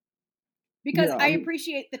because Yeah, I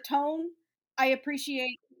appreciate the tone. I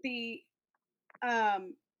appreciate the, I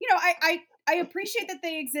appreciate that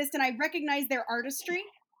they exist and I recognize their artistry,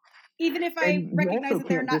 even if I and you recognize also that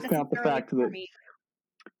they're can't not discount the necessarily fact for that me.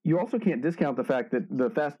 you also can't discount the fact that the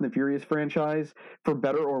Fast and the Furious franchise, for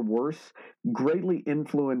better or worse, greatly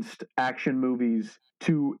influenced action movies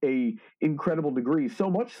to a incredible degree. So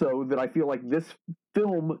much so that I feel like this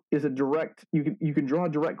film is a direct. You can draw a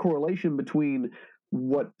direct correlation between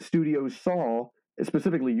what studios saw,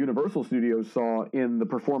 specifically Universal Studios saw in the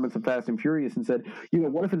performance of Fast and Furious, and said,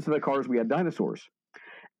 what if instead of cars we had dinosaurs?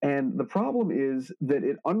 And the problem is that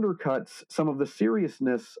it undercuts some of the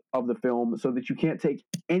seriousness of the film so that you can't take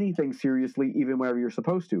anything seriously even whenever you're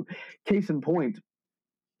supposed to. Case in point,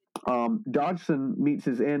 Dodgson meets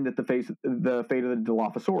his end at the fate of the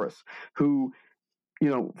Dilophosaurus, who,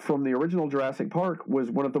 from the original Jurassic Park was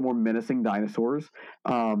one of the more menacing dinosaurs.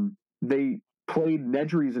 They played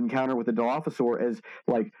Nedry's encounter with the Dilophosaur as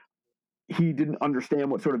like he didn't understand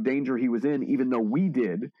what sort of danger he was in, even though we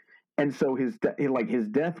did. And so his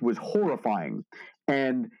death was horrifying,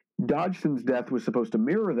 and Dodgson's death was supposed to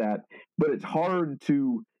mirror that. But it's hard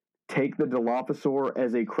to take the Dilophosaur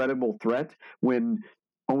as a credible threat when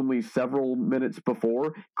only several minutes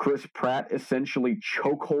before Chris Pratt essentially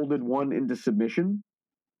chokeholded one into submission.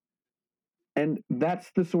 And that's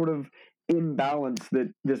the sort of imbalance that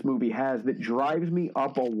this movie has that drives me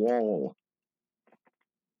up a wall.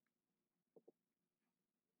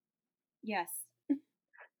 Yes.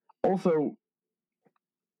 Also,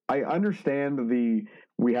 I understand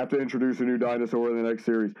we have to introduce a new dinosaur in the next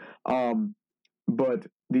series, but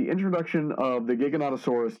the introduction of the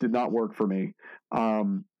Giganotosaurus did not work for me.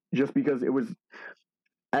 Just because it was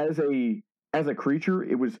as a creature,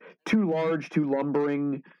 it was too large, too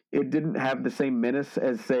lumbering. It didn't have the same menace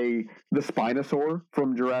as, say, the Spinosaur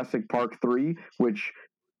from Jurassic Park 3, which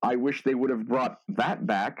I wish they would have brought that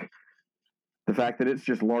back. The fact that it's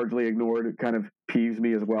just largely ignored kind of peeves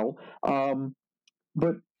me as well.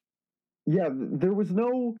 But yeah,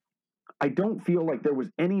 I don't feel like there was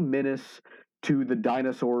any menace to the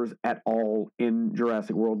dinosaurs at all in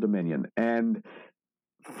Jurassic World Dominion. And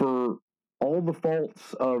for all the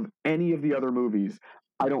faults of any of the other movies,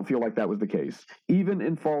 I don't feel like that was the case. Even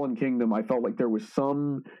in Fallen Kingdom, I felt like there was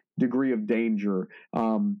some degree of danger.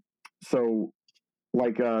 So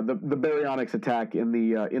like the baryonyx attack in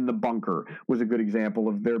the bunker was a good example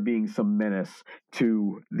of there being some menace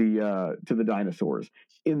to the dinosaurs.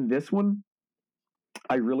 In this one,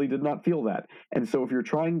 I really did not feel that. And so if you're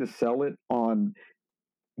trying to sell it on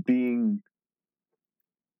being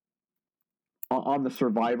on the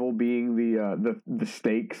survival being the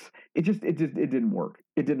stakes, it didn't work.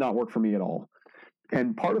 It did not work for me at all.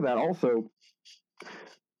 And part of that also,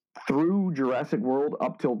 through Jurassic World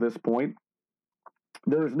up till this point,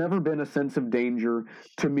 there's never been a sense of danger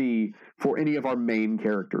to me for any of our main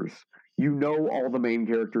characters. All the main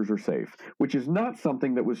characters are safe, which is not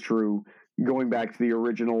something that was true going back to the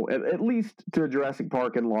original, at least to Jurassic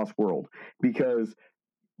Park and Lost World, because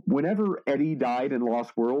whenever Eddie died in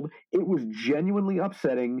Lost World, it was genuinely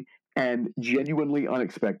upsetting and genuinely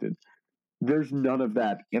unexpected. There's none of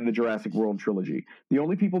that in the Jurassic World trilogy. The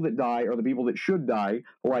only people that die are the people that should die,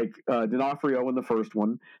 like D'Onofrio in the first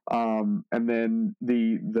one, and then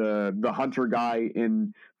the hunter guy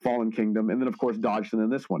in Fallen Kingdom, and then of course Dodgson in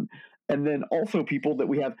this one. and then also people that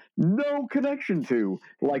we have no connection to,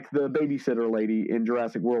 like the babysitter lady in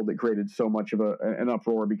Jurassic World that created so much of an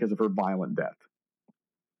uproar because of her violent death.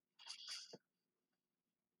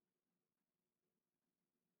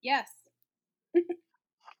 Yes.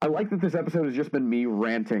 I like that this episode has just been me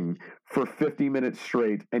ranting for 50 minutes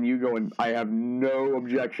straight, and you going, I have no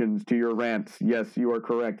objections to your rants. Yes, you are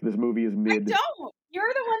correct. This movie is mid. I don't.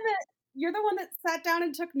 You're the one that sat down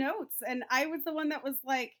and took notes, and I was the one that was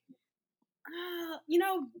like,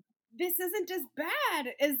 this isn't as bad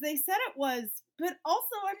as they said it was, but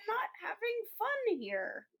also I'm not having fun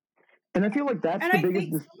here. And I feel like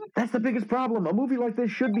that's the biggest problem. A movie like this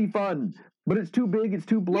should be fun, but it's too big, it's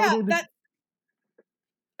too bloated. Yeah,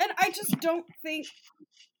 and I just don't think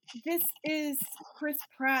this is Chris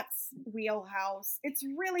Pratt's wheelhouse. It's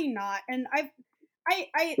really not. And like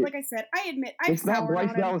I said, I admit it's not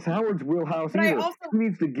Bryce Dallas Howard's wheelhouse either.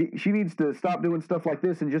 She needs to stop doing stuff like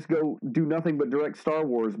this and just go do nothing but direct Star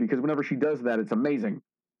Wars, because whenever she does that, it's amazing.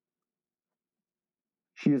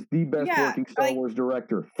 She is the best working Star Wars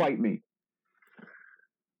director. Fight me.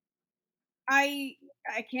 I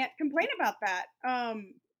can't complain about that.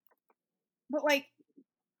 But like,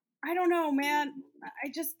 I don't know, man.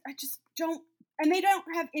 I just don't. And they don't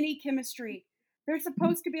have any chemistry. They're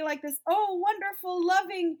supposed to be like this, oh, wonderful,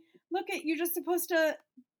 loving. Look at, you're just supposed to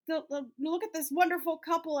look at this wonderful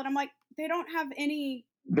couple. And I'm like, they don't have any.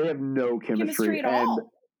 They have no chemistry at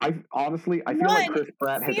all. I feel like Chris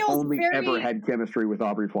Pratt has only ever had chemistry with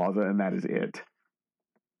Aubrey Plaza, and that is it.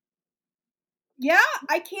 Yeah,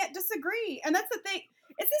 I can't disagree. And that's the thing.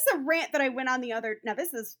 Is this a rant that I went on the other? Now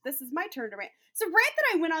this is my turn to rant. So rant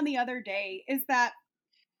that I went on the other day is that,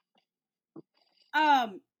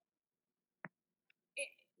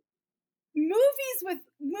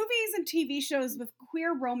 movies and TV shows with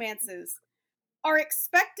queer romances are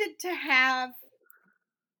expected to have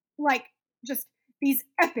like just these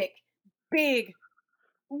epic, big,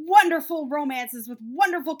 wonderful romances with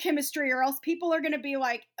wonderful chemistry, or else people are going to be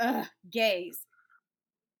like, ugh, gays.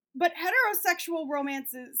 But heterosexual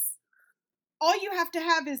romances, all you have to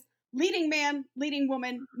have is leading man, leading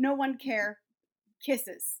woman, no one care,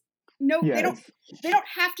 kisses. No, they don't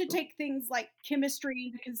have to take things like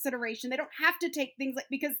chemistry into consideration. They don't have to take things like,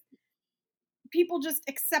 because people just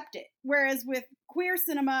accept it. Whereas with queer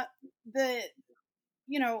cinema, if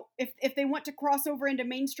they want to cross over into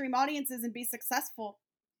mainstream audiences and be successful,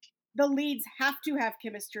 the leads have to have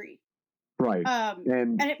chemistry. Right.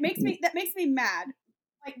 And that makes me mad.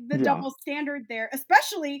 Like the double standard there,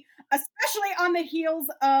 especially on the heels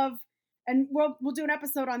of, and we'll do an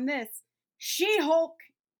episode on this, She-Hulk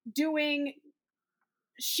doing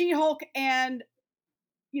She-Hulk and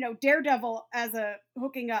Daredevil as a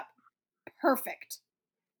hooking up. Perfect.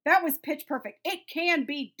 That was pitch perfect. It can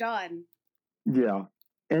be done. Yeah.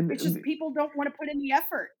 And it's just people don't want to put in the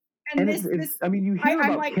effort. And you hear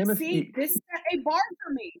about chemistry. See, this set a bar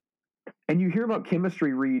for me. And you hear about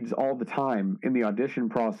chemistry reads all the time in the audition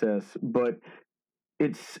process, but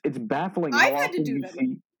it's baffling how often you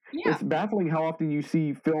see. Yeah. It's baffling how often you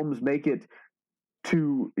see films make it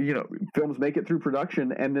through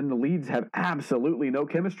production, and then the leads have absolutely no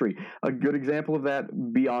chemistry. A good example of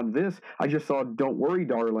that beyond this, I just saw Don't Worry,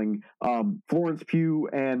 Darling, Florence Pugh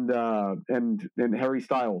and Harry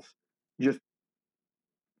Styles, just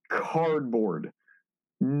cardboard.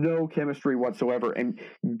 No chemistry whatsoever, and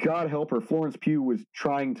God help her, Florence Pugh was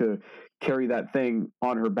trying to carry that thing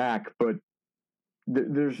on her back, but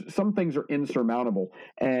there's some things are insurmountable,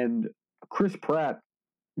 and Chris Pratt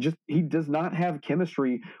he does not have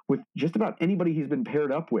chemistry with just about anybody he's been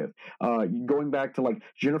paired up with. Going back to like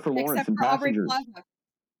Jennifer Lawrence and Passengers. Aubrey Plaza.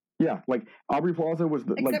 Yeah, like Aubrey Plaza was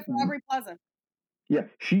for Aubrey Plaza. Yeah,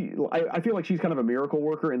 I feel like she's kind of a miracle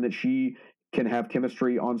worker in that she can have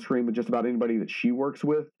chemistry on screen with just about anybody that she works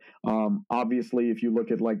with. Obviously, if you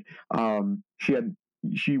look at like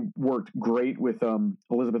she worked great with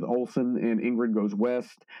Elizabeth Olsen in Ingrid Goes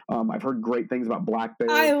West. I've heard great things about Black Bear.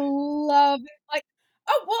 I love it. Like,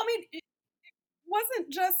 oh well, I mean, it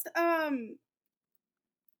wasn't just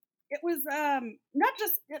it was not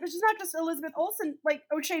just Elizabeth Olsen, like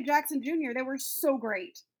O'Shea Jackson Jr. They were so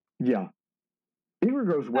great. Yeah.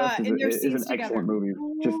 Ingrid Goes West is an excellent movie.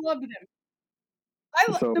 Loved them.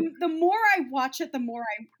 The more I watch it, the more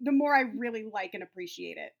I really like and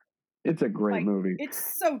appreciate it. It's a great movie.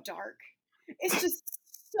 It's so dark. It's just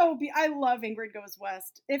so. I love Ingrid Goes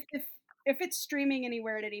West. If it's streaming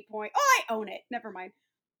anywhere at any point, I own it. Never mind.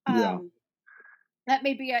 That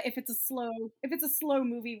may be if it's a slow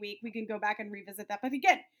movie week, we can go back and revisit that. But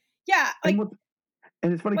again, yeah, like,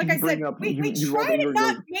 and it's funny like you I bring said, up. we try to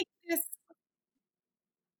not make this.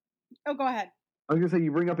 Oh, go ahead. I was gonna say,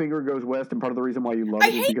 you bring up Ingrid Goes West, and part of the reason why you love I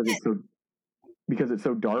it is hate because it's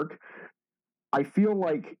so dark. I feel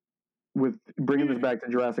like with bringing this back to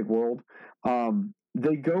Jurassic World,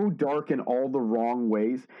 they go dark in all the wrong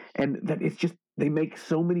ways, and that it's just they make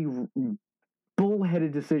so many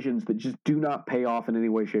bullheaded decisions that just do not pay off in any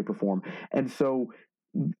way, shape, or form. And so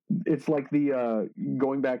it's like the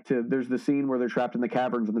going back to there's the scene where they're trapped in the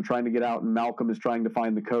caverns and they're trying to get out, and Malcolm is trying to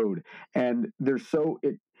find the code, and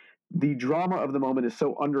the drama of the moment is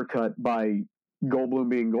so undercut by Goldblum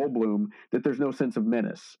being Goldblum that there's no sense of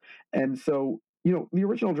menace. And so, the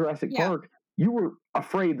original Jurassic Park, you were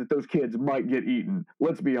afraid that those kids might get eaten.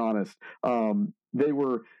 Let's be honest. They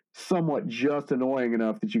were somewhat just annoying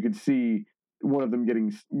enough that you could see one of them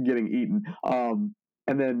getting eaten. And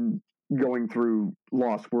then going through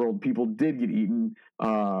Lost World, people did get eaten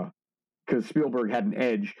because Spielberg had an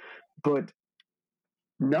edge, but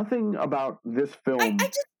nothing about this film.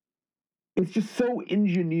 It's just so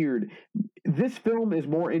engineered. This film is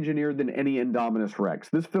more engineered than any Indominus Rex.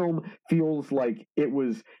 This film feels like it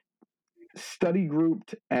was study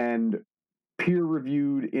grouped and peer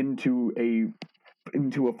reviewed into a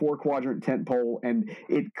 4-quadrant tent pole, and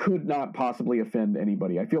it could not possibly offend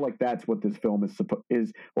anybody. I feel like that's what this film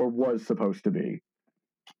is or was supposed to be.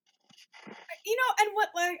 And what,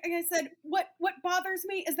 like I said, what bothers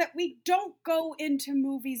me is that we don't go into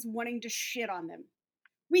movies wanting to shit on them.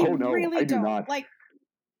 We really I do don't. not. Like,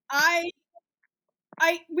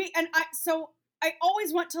 so I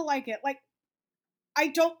always want to like it. Like, I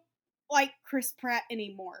don't like Chris Pratt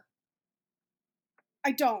anymore.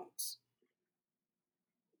 I don't.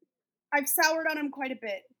 I've soured on him quite a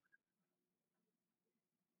bit.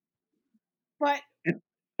 But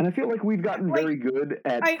and I feel like we've gotten very good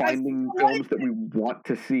at finding films that we want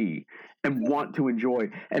to see and want to enjoy.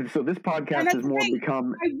 And so this podcast has more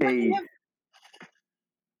become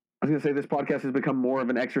I was going to say this podcast has become more of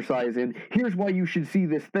an exercise in here's why you should see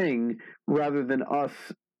this thing rather than us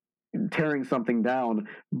tearing something down.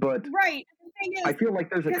 But right. The thing is, I feel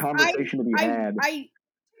like there's a conversation to be had.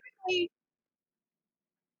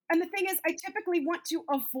 And the thing is, I typically want to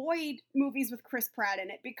avoid movies with Chris Pratt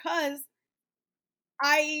in it because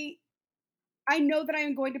I know that I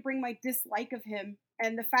am going to bring my dislike of him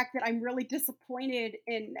and the fact that I'm really disappointed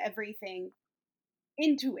in everything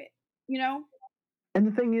into it, And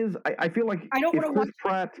the thing is, I feel like if Chris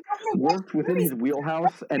Pratt worked within his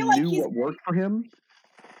wheelhouse and knew what worked for him,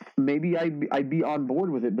 maybe I'd be on board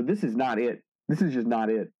with it. But this is not it. This is just not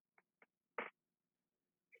it.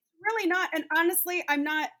 It's really not. And honestly, I'm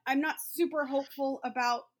not super hopeful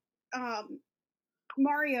about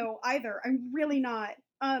Mario either. I'm really not.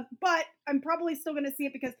 But I'm probably still going to see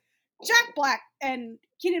it because Jack Black and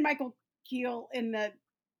Keegan-Michael Keel in the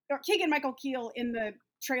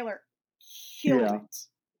trailer killed it.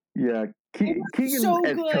 Yeah, Keegan so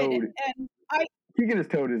as good. Toad. And Keegan as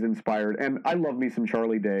Toad is inspired, and I love me some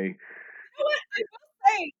Charlie Day. You know what?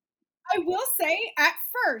 I will say, at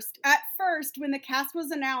first, when the cast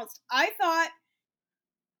was announced, I thought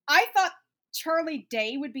Charlie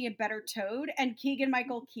Day would be a better Toad and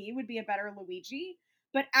Keegan-Michael Key would be a better Luigi.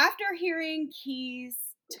 But after hearing Key's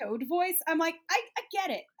Toad voice, I'm like, I get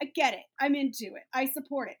it. I'm into it. I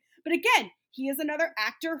support it. But again, he is another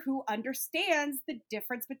actor who understands the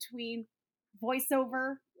difference between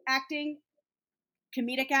voiceover acting,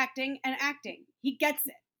 comedic acting, and acting. He gets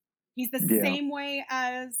it. He's the same way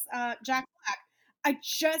as Jack Black.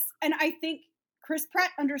 I think Chris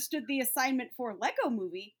Pratt understood the assignment for Lego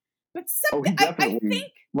Movie, but I think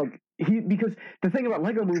because the thing about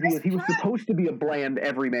Lego Movie is he was supposed to be a bland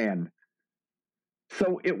everyman,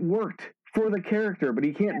 so it worked for the character, but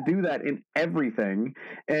he can't do that in everything.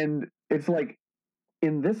 And it's like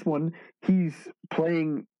in this one, he's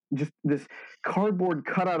playing just this cardboard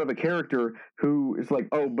cutout of a character who is like,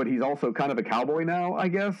 oh, but he's also kind of a cowboy now, I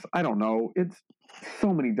guess. I don't know. It's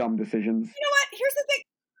so many dumb decisions. You know what? Here's the thing.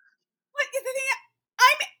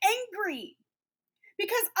 I'm angry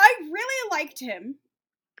because I really liked him.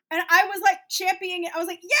 And I was like championing it. I was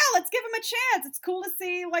like, yeah, let's give him a chance. It's cool to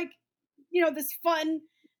see this fun.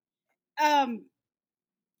 I'm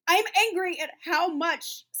angry at how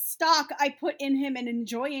much stock I put in him and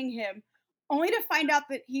enjoying him, only to find out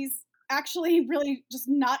that he's actually really just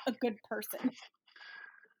not a good person.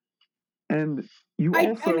 And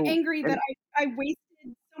I'm angry that I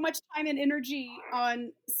wasted so much time and energy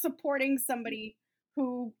on supporting somebody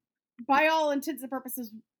who, by all intents and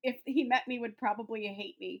purposes, if he met me, would probably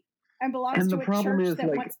hate me and belongs to a church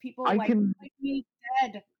that wants people like me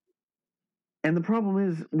dead. And the problem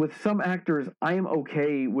is with some actors, I am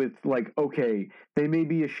okay with like, okay, they may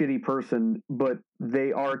be a shitty person, but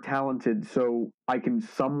they are talented, so I can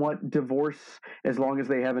somewhat divorce as long as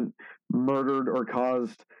they haven't murdered or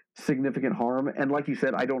caused significant harm. And like you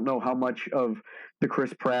said, I don't know how much of the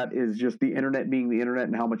Chris Pratt is just the internet being the internet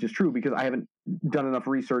and how much is true because I haven't done enough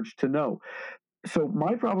research to know. So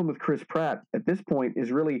my problem with Chris Pratt at this point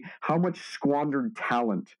is really how much squandered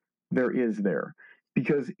talent there is there.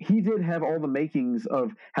 Because he did have all the makings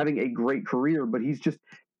of having a great career, but his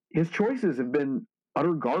choices have been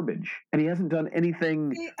utter garbage, and he hasn't done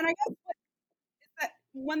anything. And I guess that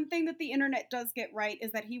one thing that the internet does get right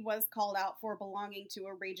is that he was called out for belonging to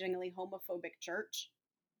a ragingly homophobic church.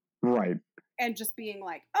 Right. And just being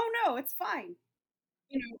like, oh no, it's fine.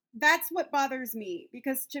 That's what bothers me,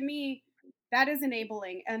 because to me, that is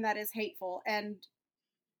enabling and that is hateful. And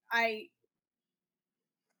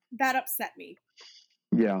that upset me.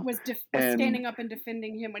 Yeah. Was standing up and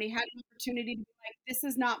defending him when he had an opportunity to be like, this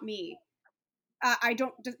is not me. I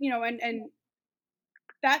don't, and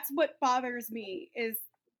that's what bothers me is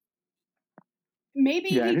maybe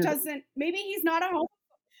he doesn't, maybe he's not a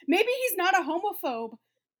homophobe,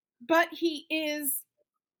 but he is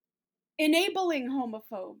enabling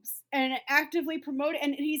homophobes and actively promoting,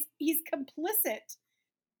 and he's complicit.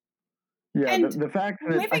 Yeah, and the fact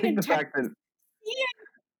that I think the fact that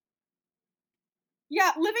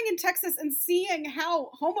living in Texas and seeing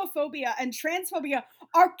how homophobia and transphobia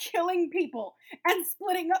are killing people and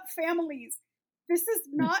splitting up families. This is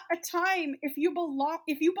not a time, if you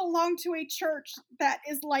belong to a church that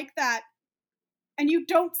is like that and you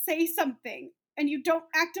don't say something and you don't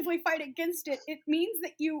actively fight against it, it means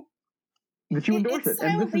that you endorse it.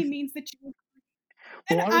 Silently means that you.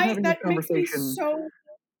 Well, That makes me so.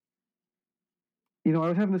 I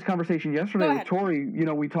was having this conversation yesterday with Tori.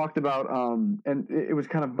 We talked about, and it was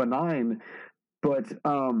kind of benign, but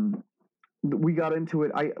we got into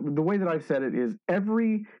it. The way that I've said it is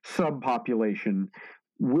every subpopulation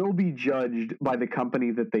will be judged by the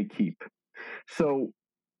company that they keep. So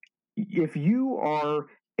if you are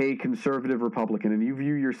a conservative Republican and you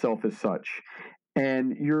view yourself as such,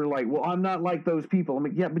 and you're like, well, I'm not like those people. I'm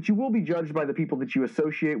like, yeah, but you will be judged by the people that you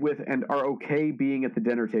associate with and are okay being at the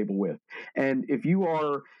dinner table with. And if you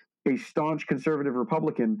are a staunch conservative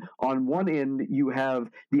Republican, on one end you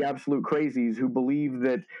have the absolute crazies who believe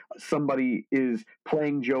that somebody is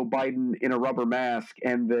playing Joe Biden in a rubber mask,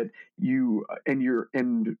 and that you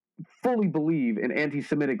and fully believe in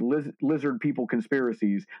anti-Semitic lizard people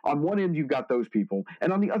conspiracies. On one end, you've got those people,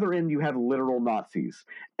 and on the other end, you have literal Nazis.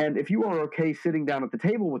 And if you are okay sitting down at the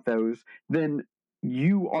table with those, then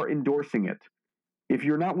you are endorsing it. If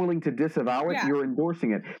you're not willing to disavow it, you're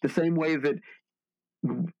endorsing it. The same way that,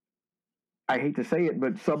 I hate to say it,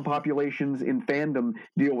 but subpopulations in fandom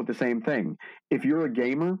deal with the same thing. If you're a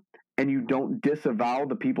gamer and you don't disavow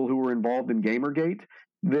the people who were involved in Gamergate,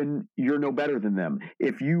 then you're no better than them.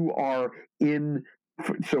 If you are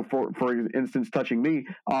for instance, touching me,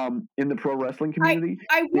 in the pro wrestling community,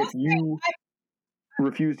 if you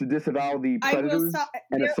refuse to disavow the predators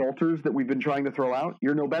and assaulters that we've been trying to throw out,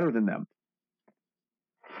 you're no better than them.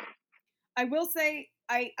 I will say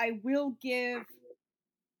I will give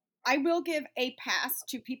a pass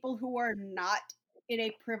to people who are not in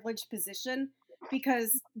a privileged position,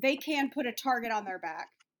 because they can put a target on their back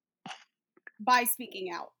by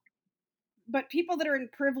speaking out. But people that are in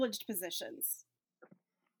privileged positions,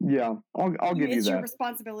 yeah, I'll give you that. It's your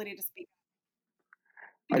responsibility to speak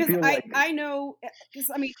up. Because I know, because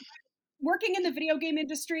I mean, working in the video game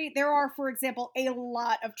industry, there are, for example, a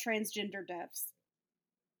lot of transgender devs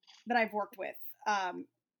that I've worked with.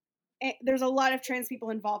 There's a lot of trans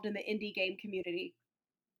people involved in the indie game community.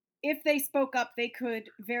 If they spoke up, they could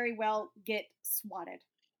very well get swatted.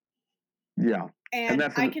 Yeah, and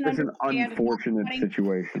that's an unfortunate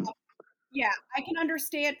situation. Yeah, I can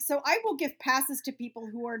understand. So I will give passes to people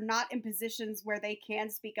who are not in positions where they can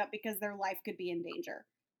speak up because their life could be in danger.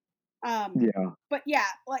 Yeah. But yeah,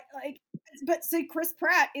 but so Chris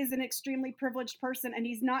Pratt is an extremely privileged person, and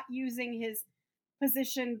he's not using his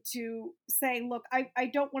position to say, look, I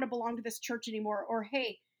don't want to belong to this church anymore, or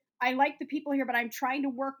hey, I like the people here, but I'm trying to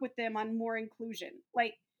work with them on more inclusion.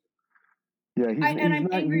 Like, yeah, he's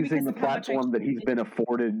not using the platform that he's been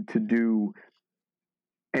afforded to do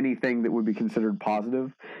anything that would be considered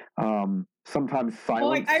positive. Sometimes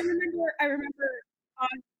silence. Well, I remember.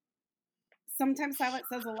 Sometimes silence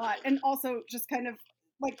says a lot, and also just kind of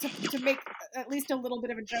like to make at least a little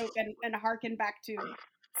bit of a joke and harken back to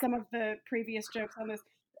some of the previous jokes on this.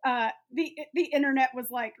 The internet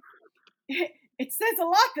was like, it says a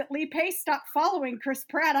lot that Lee Pace stopped following Chris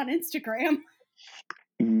Pratt on Instagram.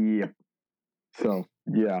 Yep. So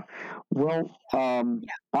yeah. Well,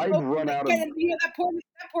 I've run out of. That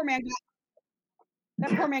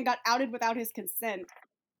poor man got outed without his consent.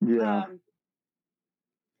 Yeah.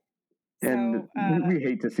 And So we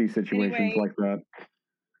hate to see situations anyway, like that.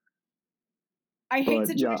 I hate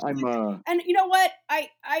situations like that. And you know what? I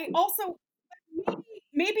also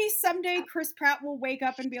maybe someday Chris Pratt will wake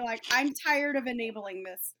up and be like, I'm tired of enabling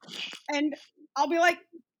this. And I'll be like,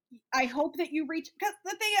 I hope that you reach, because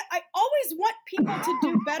the thing, I always want people to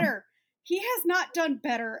do better. He has not done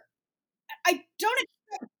better. The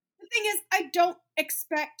thing is, I don't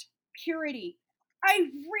expect purity. I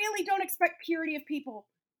really don't expect purity of people.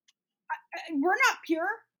 We're not pure.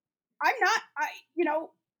 I'm not,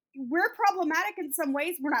 we're problematic in some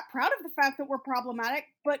ways. We're not proud of the fact that we're problematic,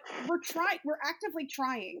 but we're actively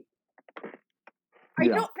trying. I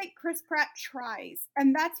don't think Chris Pratt tries,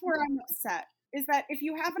 and that's where I'm upset, is that if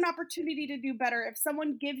you have an opportunity to do better, if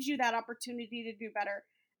someone gives you that opportunity to do better,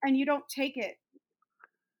 and you don't take it,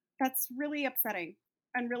 that's really upsetting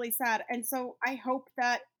and really sad. And so I hope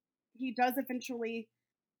that he does eventually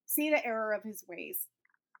see the error of his ways.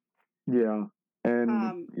 Yeah. And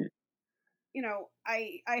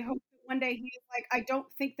I hope that one day he's like, I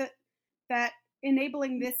don't think that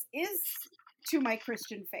enabling this is to my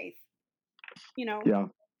Christian faith. Yeah.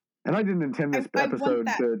 And I didn't intend this episode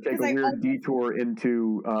to take a weird detour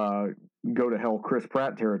into go to hell Chris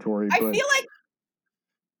Pratt territory. I feel like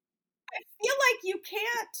you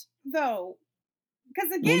can't, though,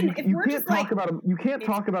 because again, if we're just like, you can't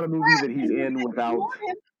talk about a movie that he's in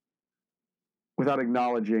without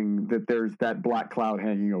acknowledging that there's that black cloud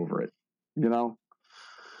hanging over it. Yeah,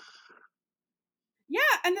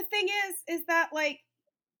 and the thing is that, like,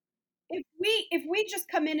 if we just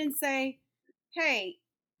come in and say, hey,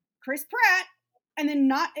 Chris Pratt, and then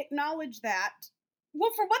not acknowledge that,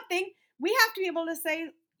 well, for one thing, we have to be able to say,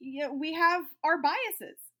 we have our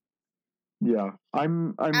biases. Yeah,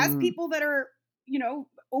 I'm as people that are,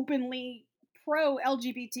 openly pro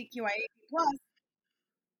LGBTQIA+,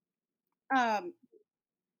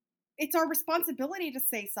 it's our responsibility to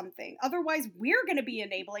say something. Otherwise, we're going to be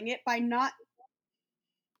enabling it by not.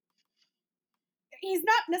 He's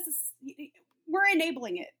not necessarily. We're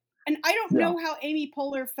enabling it, and I don't know how Amy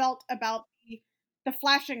Poehler felt about the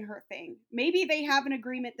flashing her thing. Maybe they have an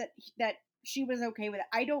agreement that she was okay with it.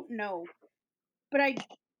 I don't know, but I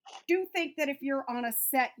do think that if you're on a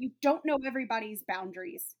set, you don't know everybody's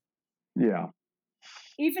boundaries. Yeah.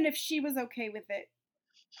 Even if she was okay with it,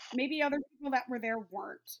 maybe other people that were there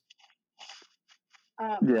weren't.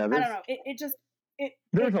 I don't know.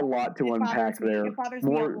 There's a lot to unpack there. It bothers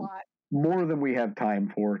me a lot. More than we have time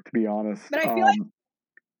for, to be honest. But I feel like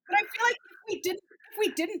if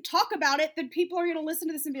we didn't talk about it, then people are going to listen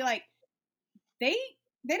to this and be like, they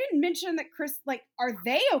didn't mention that Chris, like, are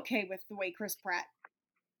they okay with the way Chris Pratt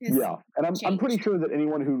is? Yeah, and I'm pretty sure that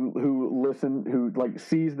anyone who like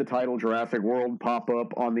sees the title Jurassic World pop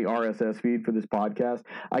up on the RSS feed for this podcast,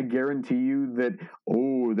 I guarantee you that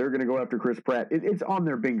they're going to go after Chris Pratt. It's on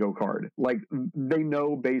their bingo card. Like, they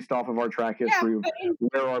know based off of our track history of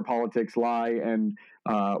where our politics lie and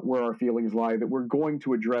where our feelings lie, that we're going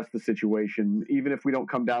to address the situation. Even if we don't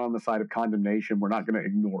come down on the side of condemnation, we're not going to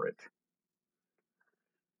ignore it.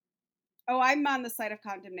 Oh, I'm on the side of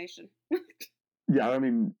condemnation. Yeah, I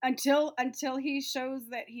mean, until he shows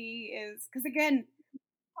that he is, because again,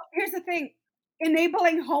 here's the thing: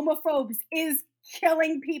 enabling homophobes is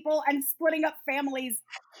killing people and splitting up families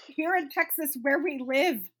here in Texas where we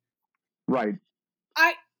live. Right.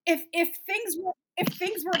 If things were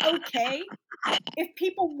okay, if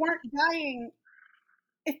people weren't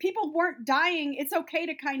dying, it's okay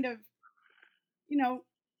to kind of,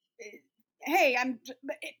 hey,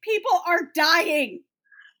 people are dying.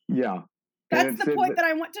 Yeah. That's the point that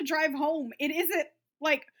I want to drive home. It isn't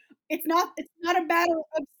like, it's not a matter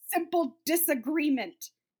of simple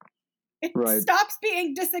disagreement. It stops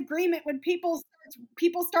being disagreement when people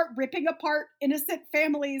start ripping apart innocent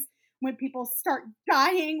families, when people start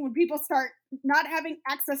dying, when people start not having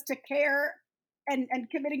access to care and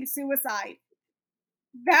committing suicide.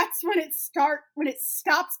 That's when it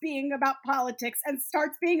stops being about politics and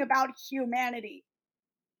starts being about humanity.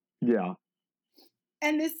 Yeah.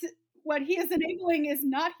 And what he is enabling is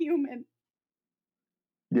not human.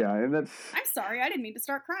 Yeah, and I'm sorry, I didn't mean to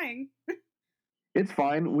start crying. It's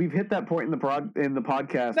fine. We've hit that point in the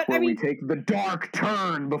podcast where we take the dark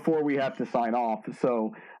turn before we have to sign off.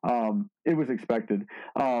 So it was expected.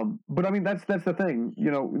 But I mean, that's the thing.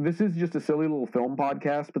 This is just a silly little film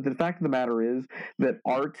podcast. But the fact of the matter is that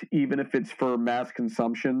art, even if it's for mass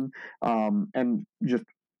consumption and just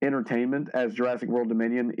entertainment as Jurassic World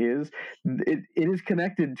Dominion is, it is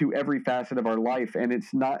connected to every facet of our life, and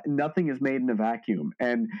nothing is made in a vacuum.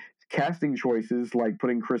 And casting choices like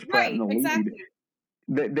putting Chris Pratt in the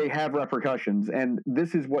lead, they have repercussions, and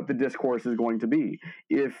this is what the discourse is going to be.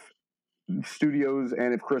 If studios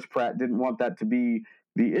and if Chris Pratt didn't want that to be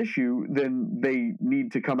the issue, then they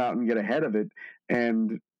need to come out and get ahead of it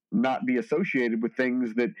and not be associated with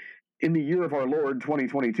things that in the year of our Lord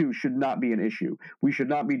 2022 should not be an issue. We should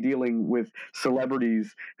not be dealing with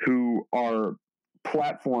celebrities who are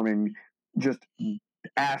platforming just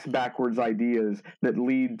ass backwards ideas that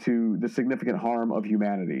lead to the significant harm of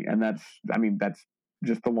humanity. And that's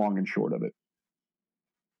just the long and short of it.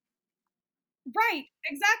 Right,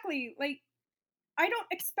 exactly. Like, I don't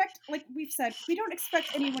expect, like we've said, we don't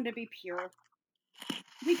expect anyone to be pure.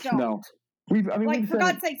 We don't. No. For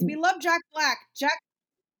God's sakes, we love Jack Black.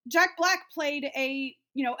 Jack Black played a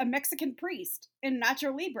Mexican priest in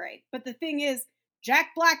Nacho Libre. But the thing is, Jack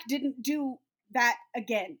Black didn't do that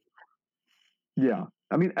again. Yeah.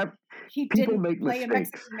 I mean, people make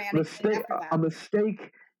mistakes. A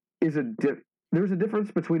mistake is there's a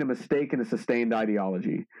difference between a mistake and a sustained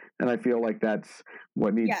ideology, and I feel like that's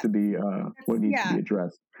what needs to be to be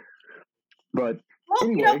addressed. But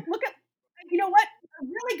anyway, you know what?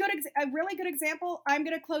 A really good example. I'm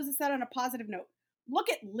going to close this out on a positive note. Look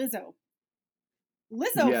at Lizzo.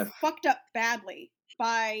 Lizzo fucked up badly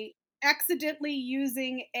by accidentally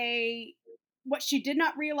using what she did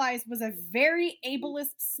not realize was a very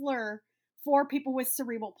ableist slur for people with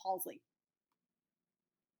cerebral palsy.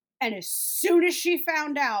 And as soon as she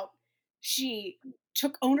found out, she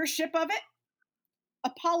took ownership of it,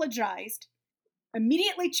 apologized,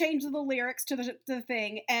 immediately changed the lyrics to the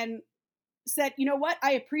thing, and said, you know what?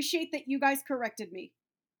 I appreciate that you guys corrected me.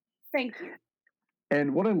 Thank you.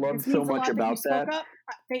 And what I loved so much about that,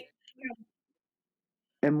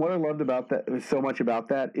 and what I loved about that so much about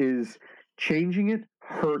that is changing it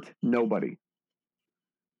hurt nobody.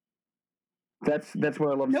 That's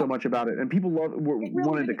what I love so much about it. And people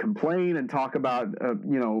wanted to complain and talk about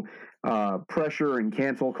pressure and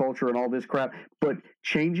cancel culture and all this crap, but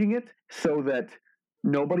changing it so that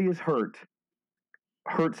nobody is hurts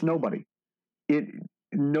nobody.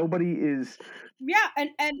 Nobody is. Yeah,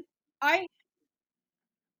 and I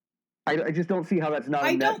just don't see how that's not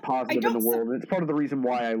a net positive in the world. And it's part of the reason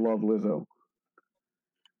why I love Lizzo.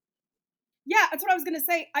 Yeah, that's what I was going to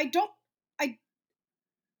say.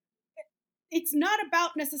 It's not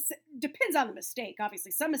about depends on the mistake,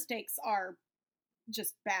 obviously. Some mistakes are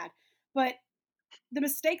just bad. But the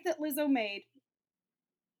mistake that Lizzo made,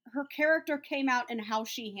 her character came out in how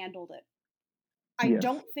she handled it. I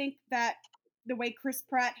don't think that the way Chris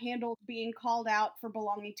Pratt handled being called out for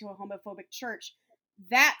belonging to a homophobic church,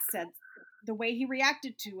 that said, the way he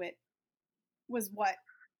reacted to it was what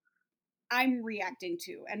I'm reacting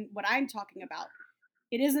to and what I'm talking about.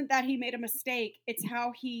 It isn't that he made a mistake, it's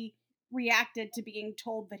how he reacted to being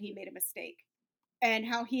told that he made a mistake and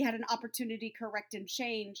how he had an opportunity to correct and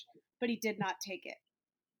change, but he did not take it.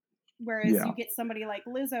 Whereas you get somebody like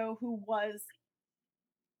Lizzo who was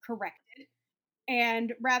corrected,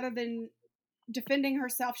 and rather than defending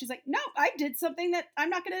herself, she's like, no, I did something that I'm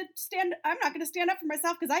not going to stand up for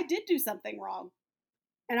myself because I did do something wrong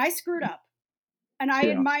and I screwed up. And I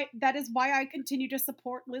admire, that is why I continue to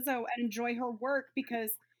support Lizzo and enjoy her work,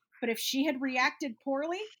 but if she had reacted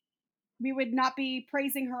poorly, we would not be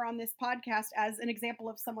praising her on this podcast as an example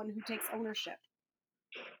of someone who takes ownership.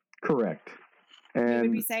 Correct. And we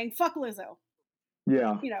would be saying, fuck Lizzo.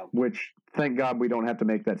 Yeah. Which, thank God we don't have to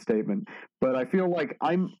make that statement. But I feel like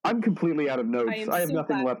I'm completely out of notes. I have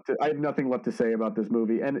nothing left to say about this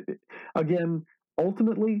movie. And again,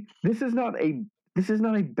 ultimately, this is not a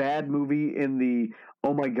bad movie in the,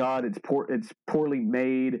 oh my God, it's poorly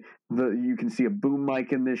made. You can see a boom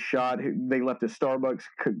mic in this shot. They left a Starbucks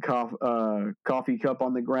coffee cup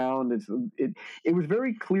on the ground. It was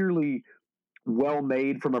very clearly well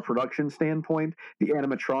made from a production standpoint. The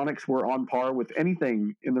animatronics were on par with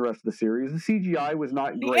anything in the rest of the series. The CGI was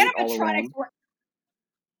not great all around.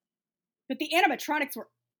 But the animatronics were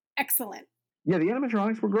excellent. Yeah, the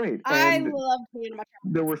animatronics were great. I loved the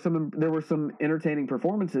animatronics. There were some entertaining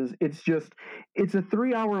performances. It's a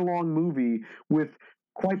 3-hour long movie with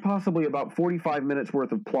quite possibly about 45 minutes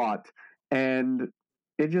worth of plot, and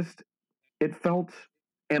it felt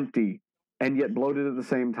empty and yet bloated at the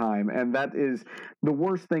same time. And that is the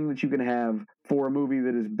worst thing that you can have for a movie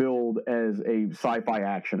that is billed as a sci-fi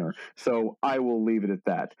actioner. So I will leave it at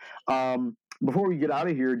that. Before we get out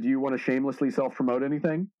of here, do you want to shamelessly self-promote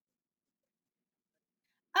anything?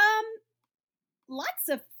 Lots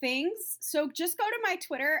of things. So just go to my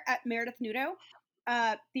Twitter at Meredith Nudo.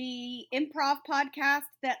 the improv podcast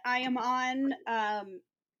that I am on,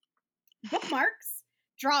 Bookmarks,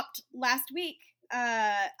 dropped last week.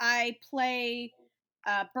 I play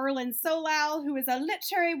Berlin Solal, who is a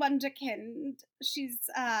literary wonderkind. She's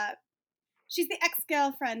the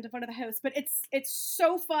ex-girlfriend of one of the hosts, but it's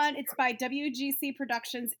so fun. It's by WGC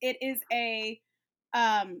Productions. It is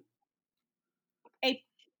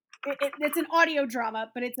it's an audio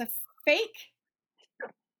drama, but it's a fake.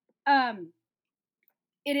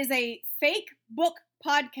 It is a fake book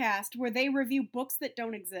podcast where they review books that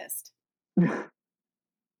don't exist.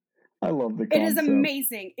 I love the concept. It is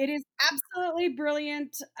amazing. It is absolutely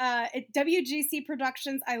brilliant. WGC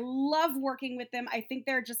Productions, I love working with them. I think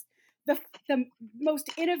they're just the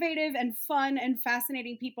most innovative and fun and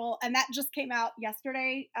fascinating people. And that just came out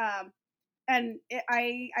yesterday. I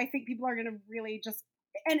think people are going to really just,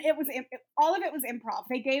 and all of it was improv.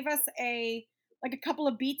 They gave us a couple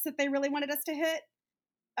of beats that they really wanted us to hit.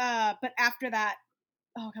 But after that,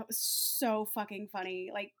 that was so fucking funny.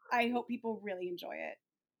 Like, I hope people really enjoy it.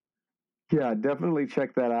 Yeah, definitely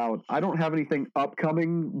check that out. I don't have anything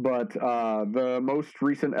upcoming, but the most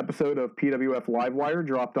recent episode of PWF Livewire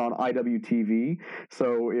dropped on IWTV.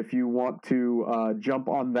 So if you want to jump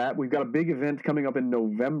on that, we've got a big event coming up in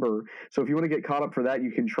November. So if you want to get caught up for that,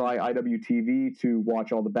 you can try IWTV to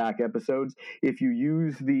watch all the back episodes. If you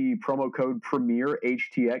use the promo code Premiere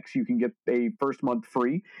HTX, you can get a first month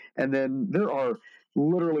free. And then there are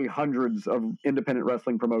literally hundreds of independent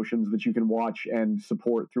wrestling promotions that you can watch and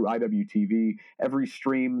support through IWTV. Every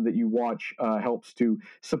stream that you watch helps to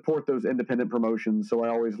support those independent promotions, so I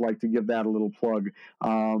always like to give that a little plug.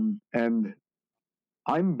 And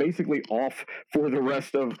I'm basically off for the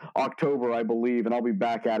rest of October, I believe, and I'll be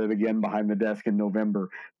back at it again behind the desk in November.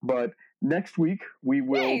 But next week we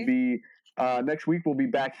will be next week we'll be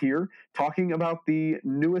back here talking about the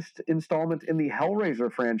newest installment in the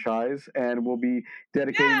Hellraiser franchise, and we'll be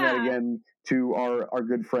dedicating that again to our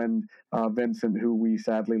good friend Vincent, who we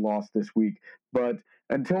sadly lost this week. But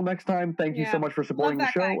until next time, thank you so much for supporting the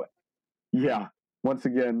show. Guy. Yeah. Once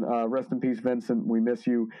again, rest in peace, Vincent. We miss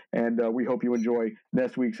you, and we hope you enjoy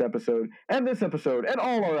next week's episode and this episode and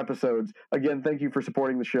all our episodes. Again, thank you for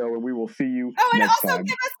supporting the show, and we will see you next time.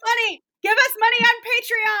 Give us money. Give us money on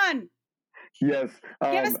Patreon. Yes.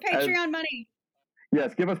 Give us Patreon money.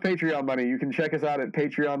 Yes, give us Patreon money. You can check us out at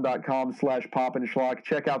patreon.com/popandschlock.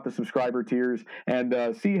 Check out the subscriber tiers and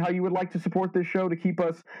see how you would like to support this show to keep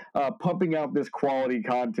us pumping out this quality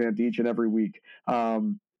content each and every week. Yeah,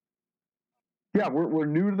 we're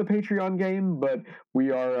new to the Patreon game, but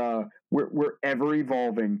we are we're ever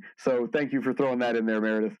evolving. So thank you for throwing that in there,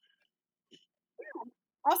 Meredith.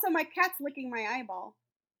 Also, my cat's licking my eyeball.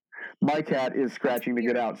 My cat is scratching to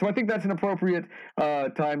get out. So I think that's an appropriate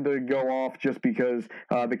time to go off just because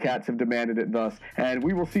the cats have demanded it thus. And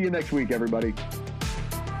we will see you next week, everybody.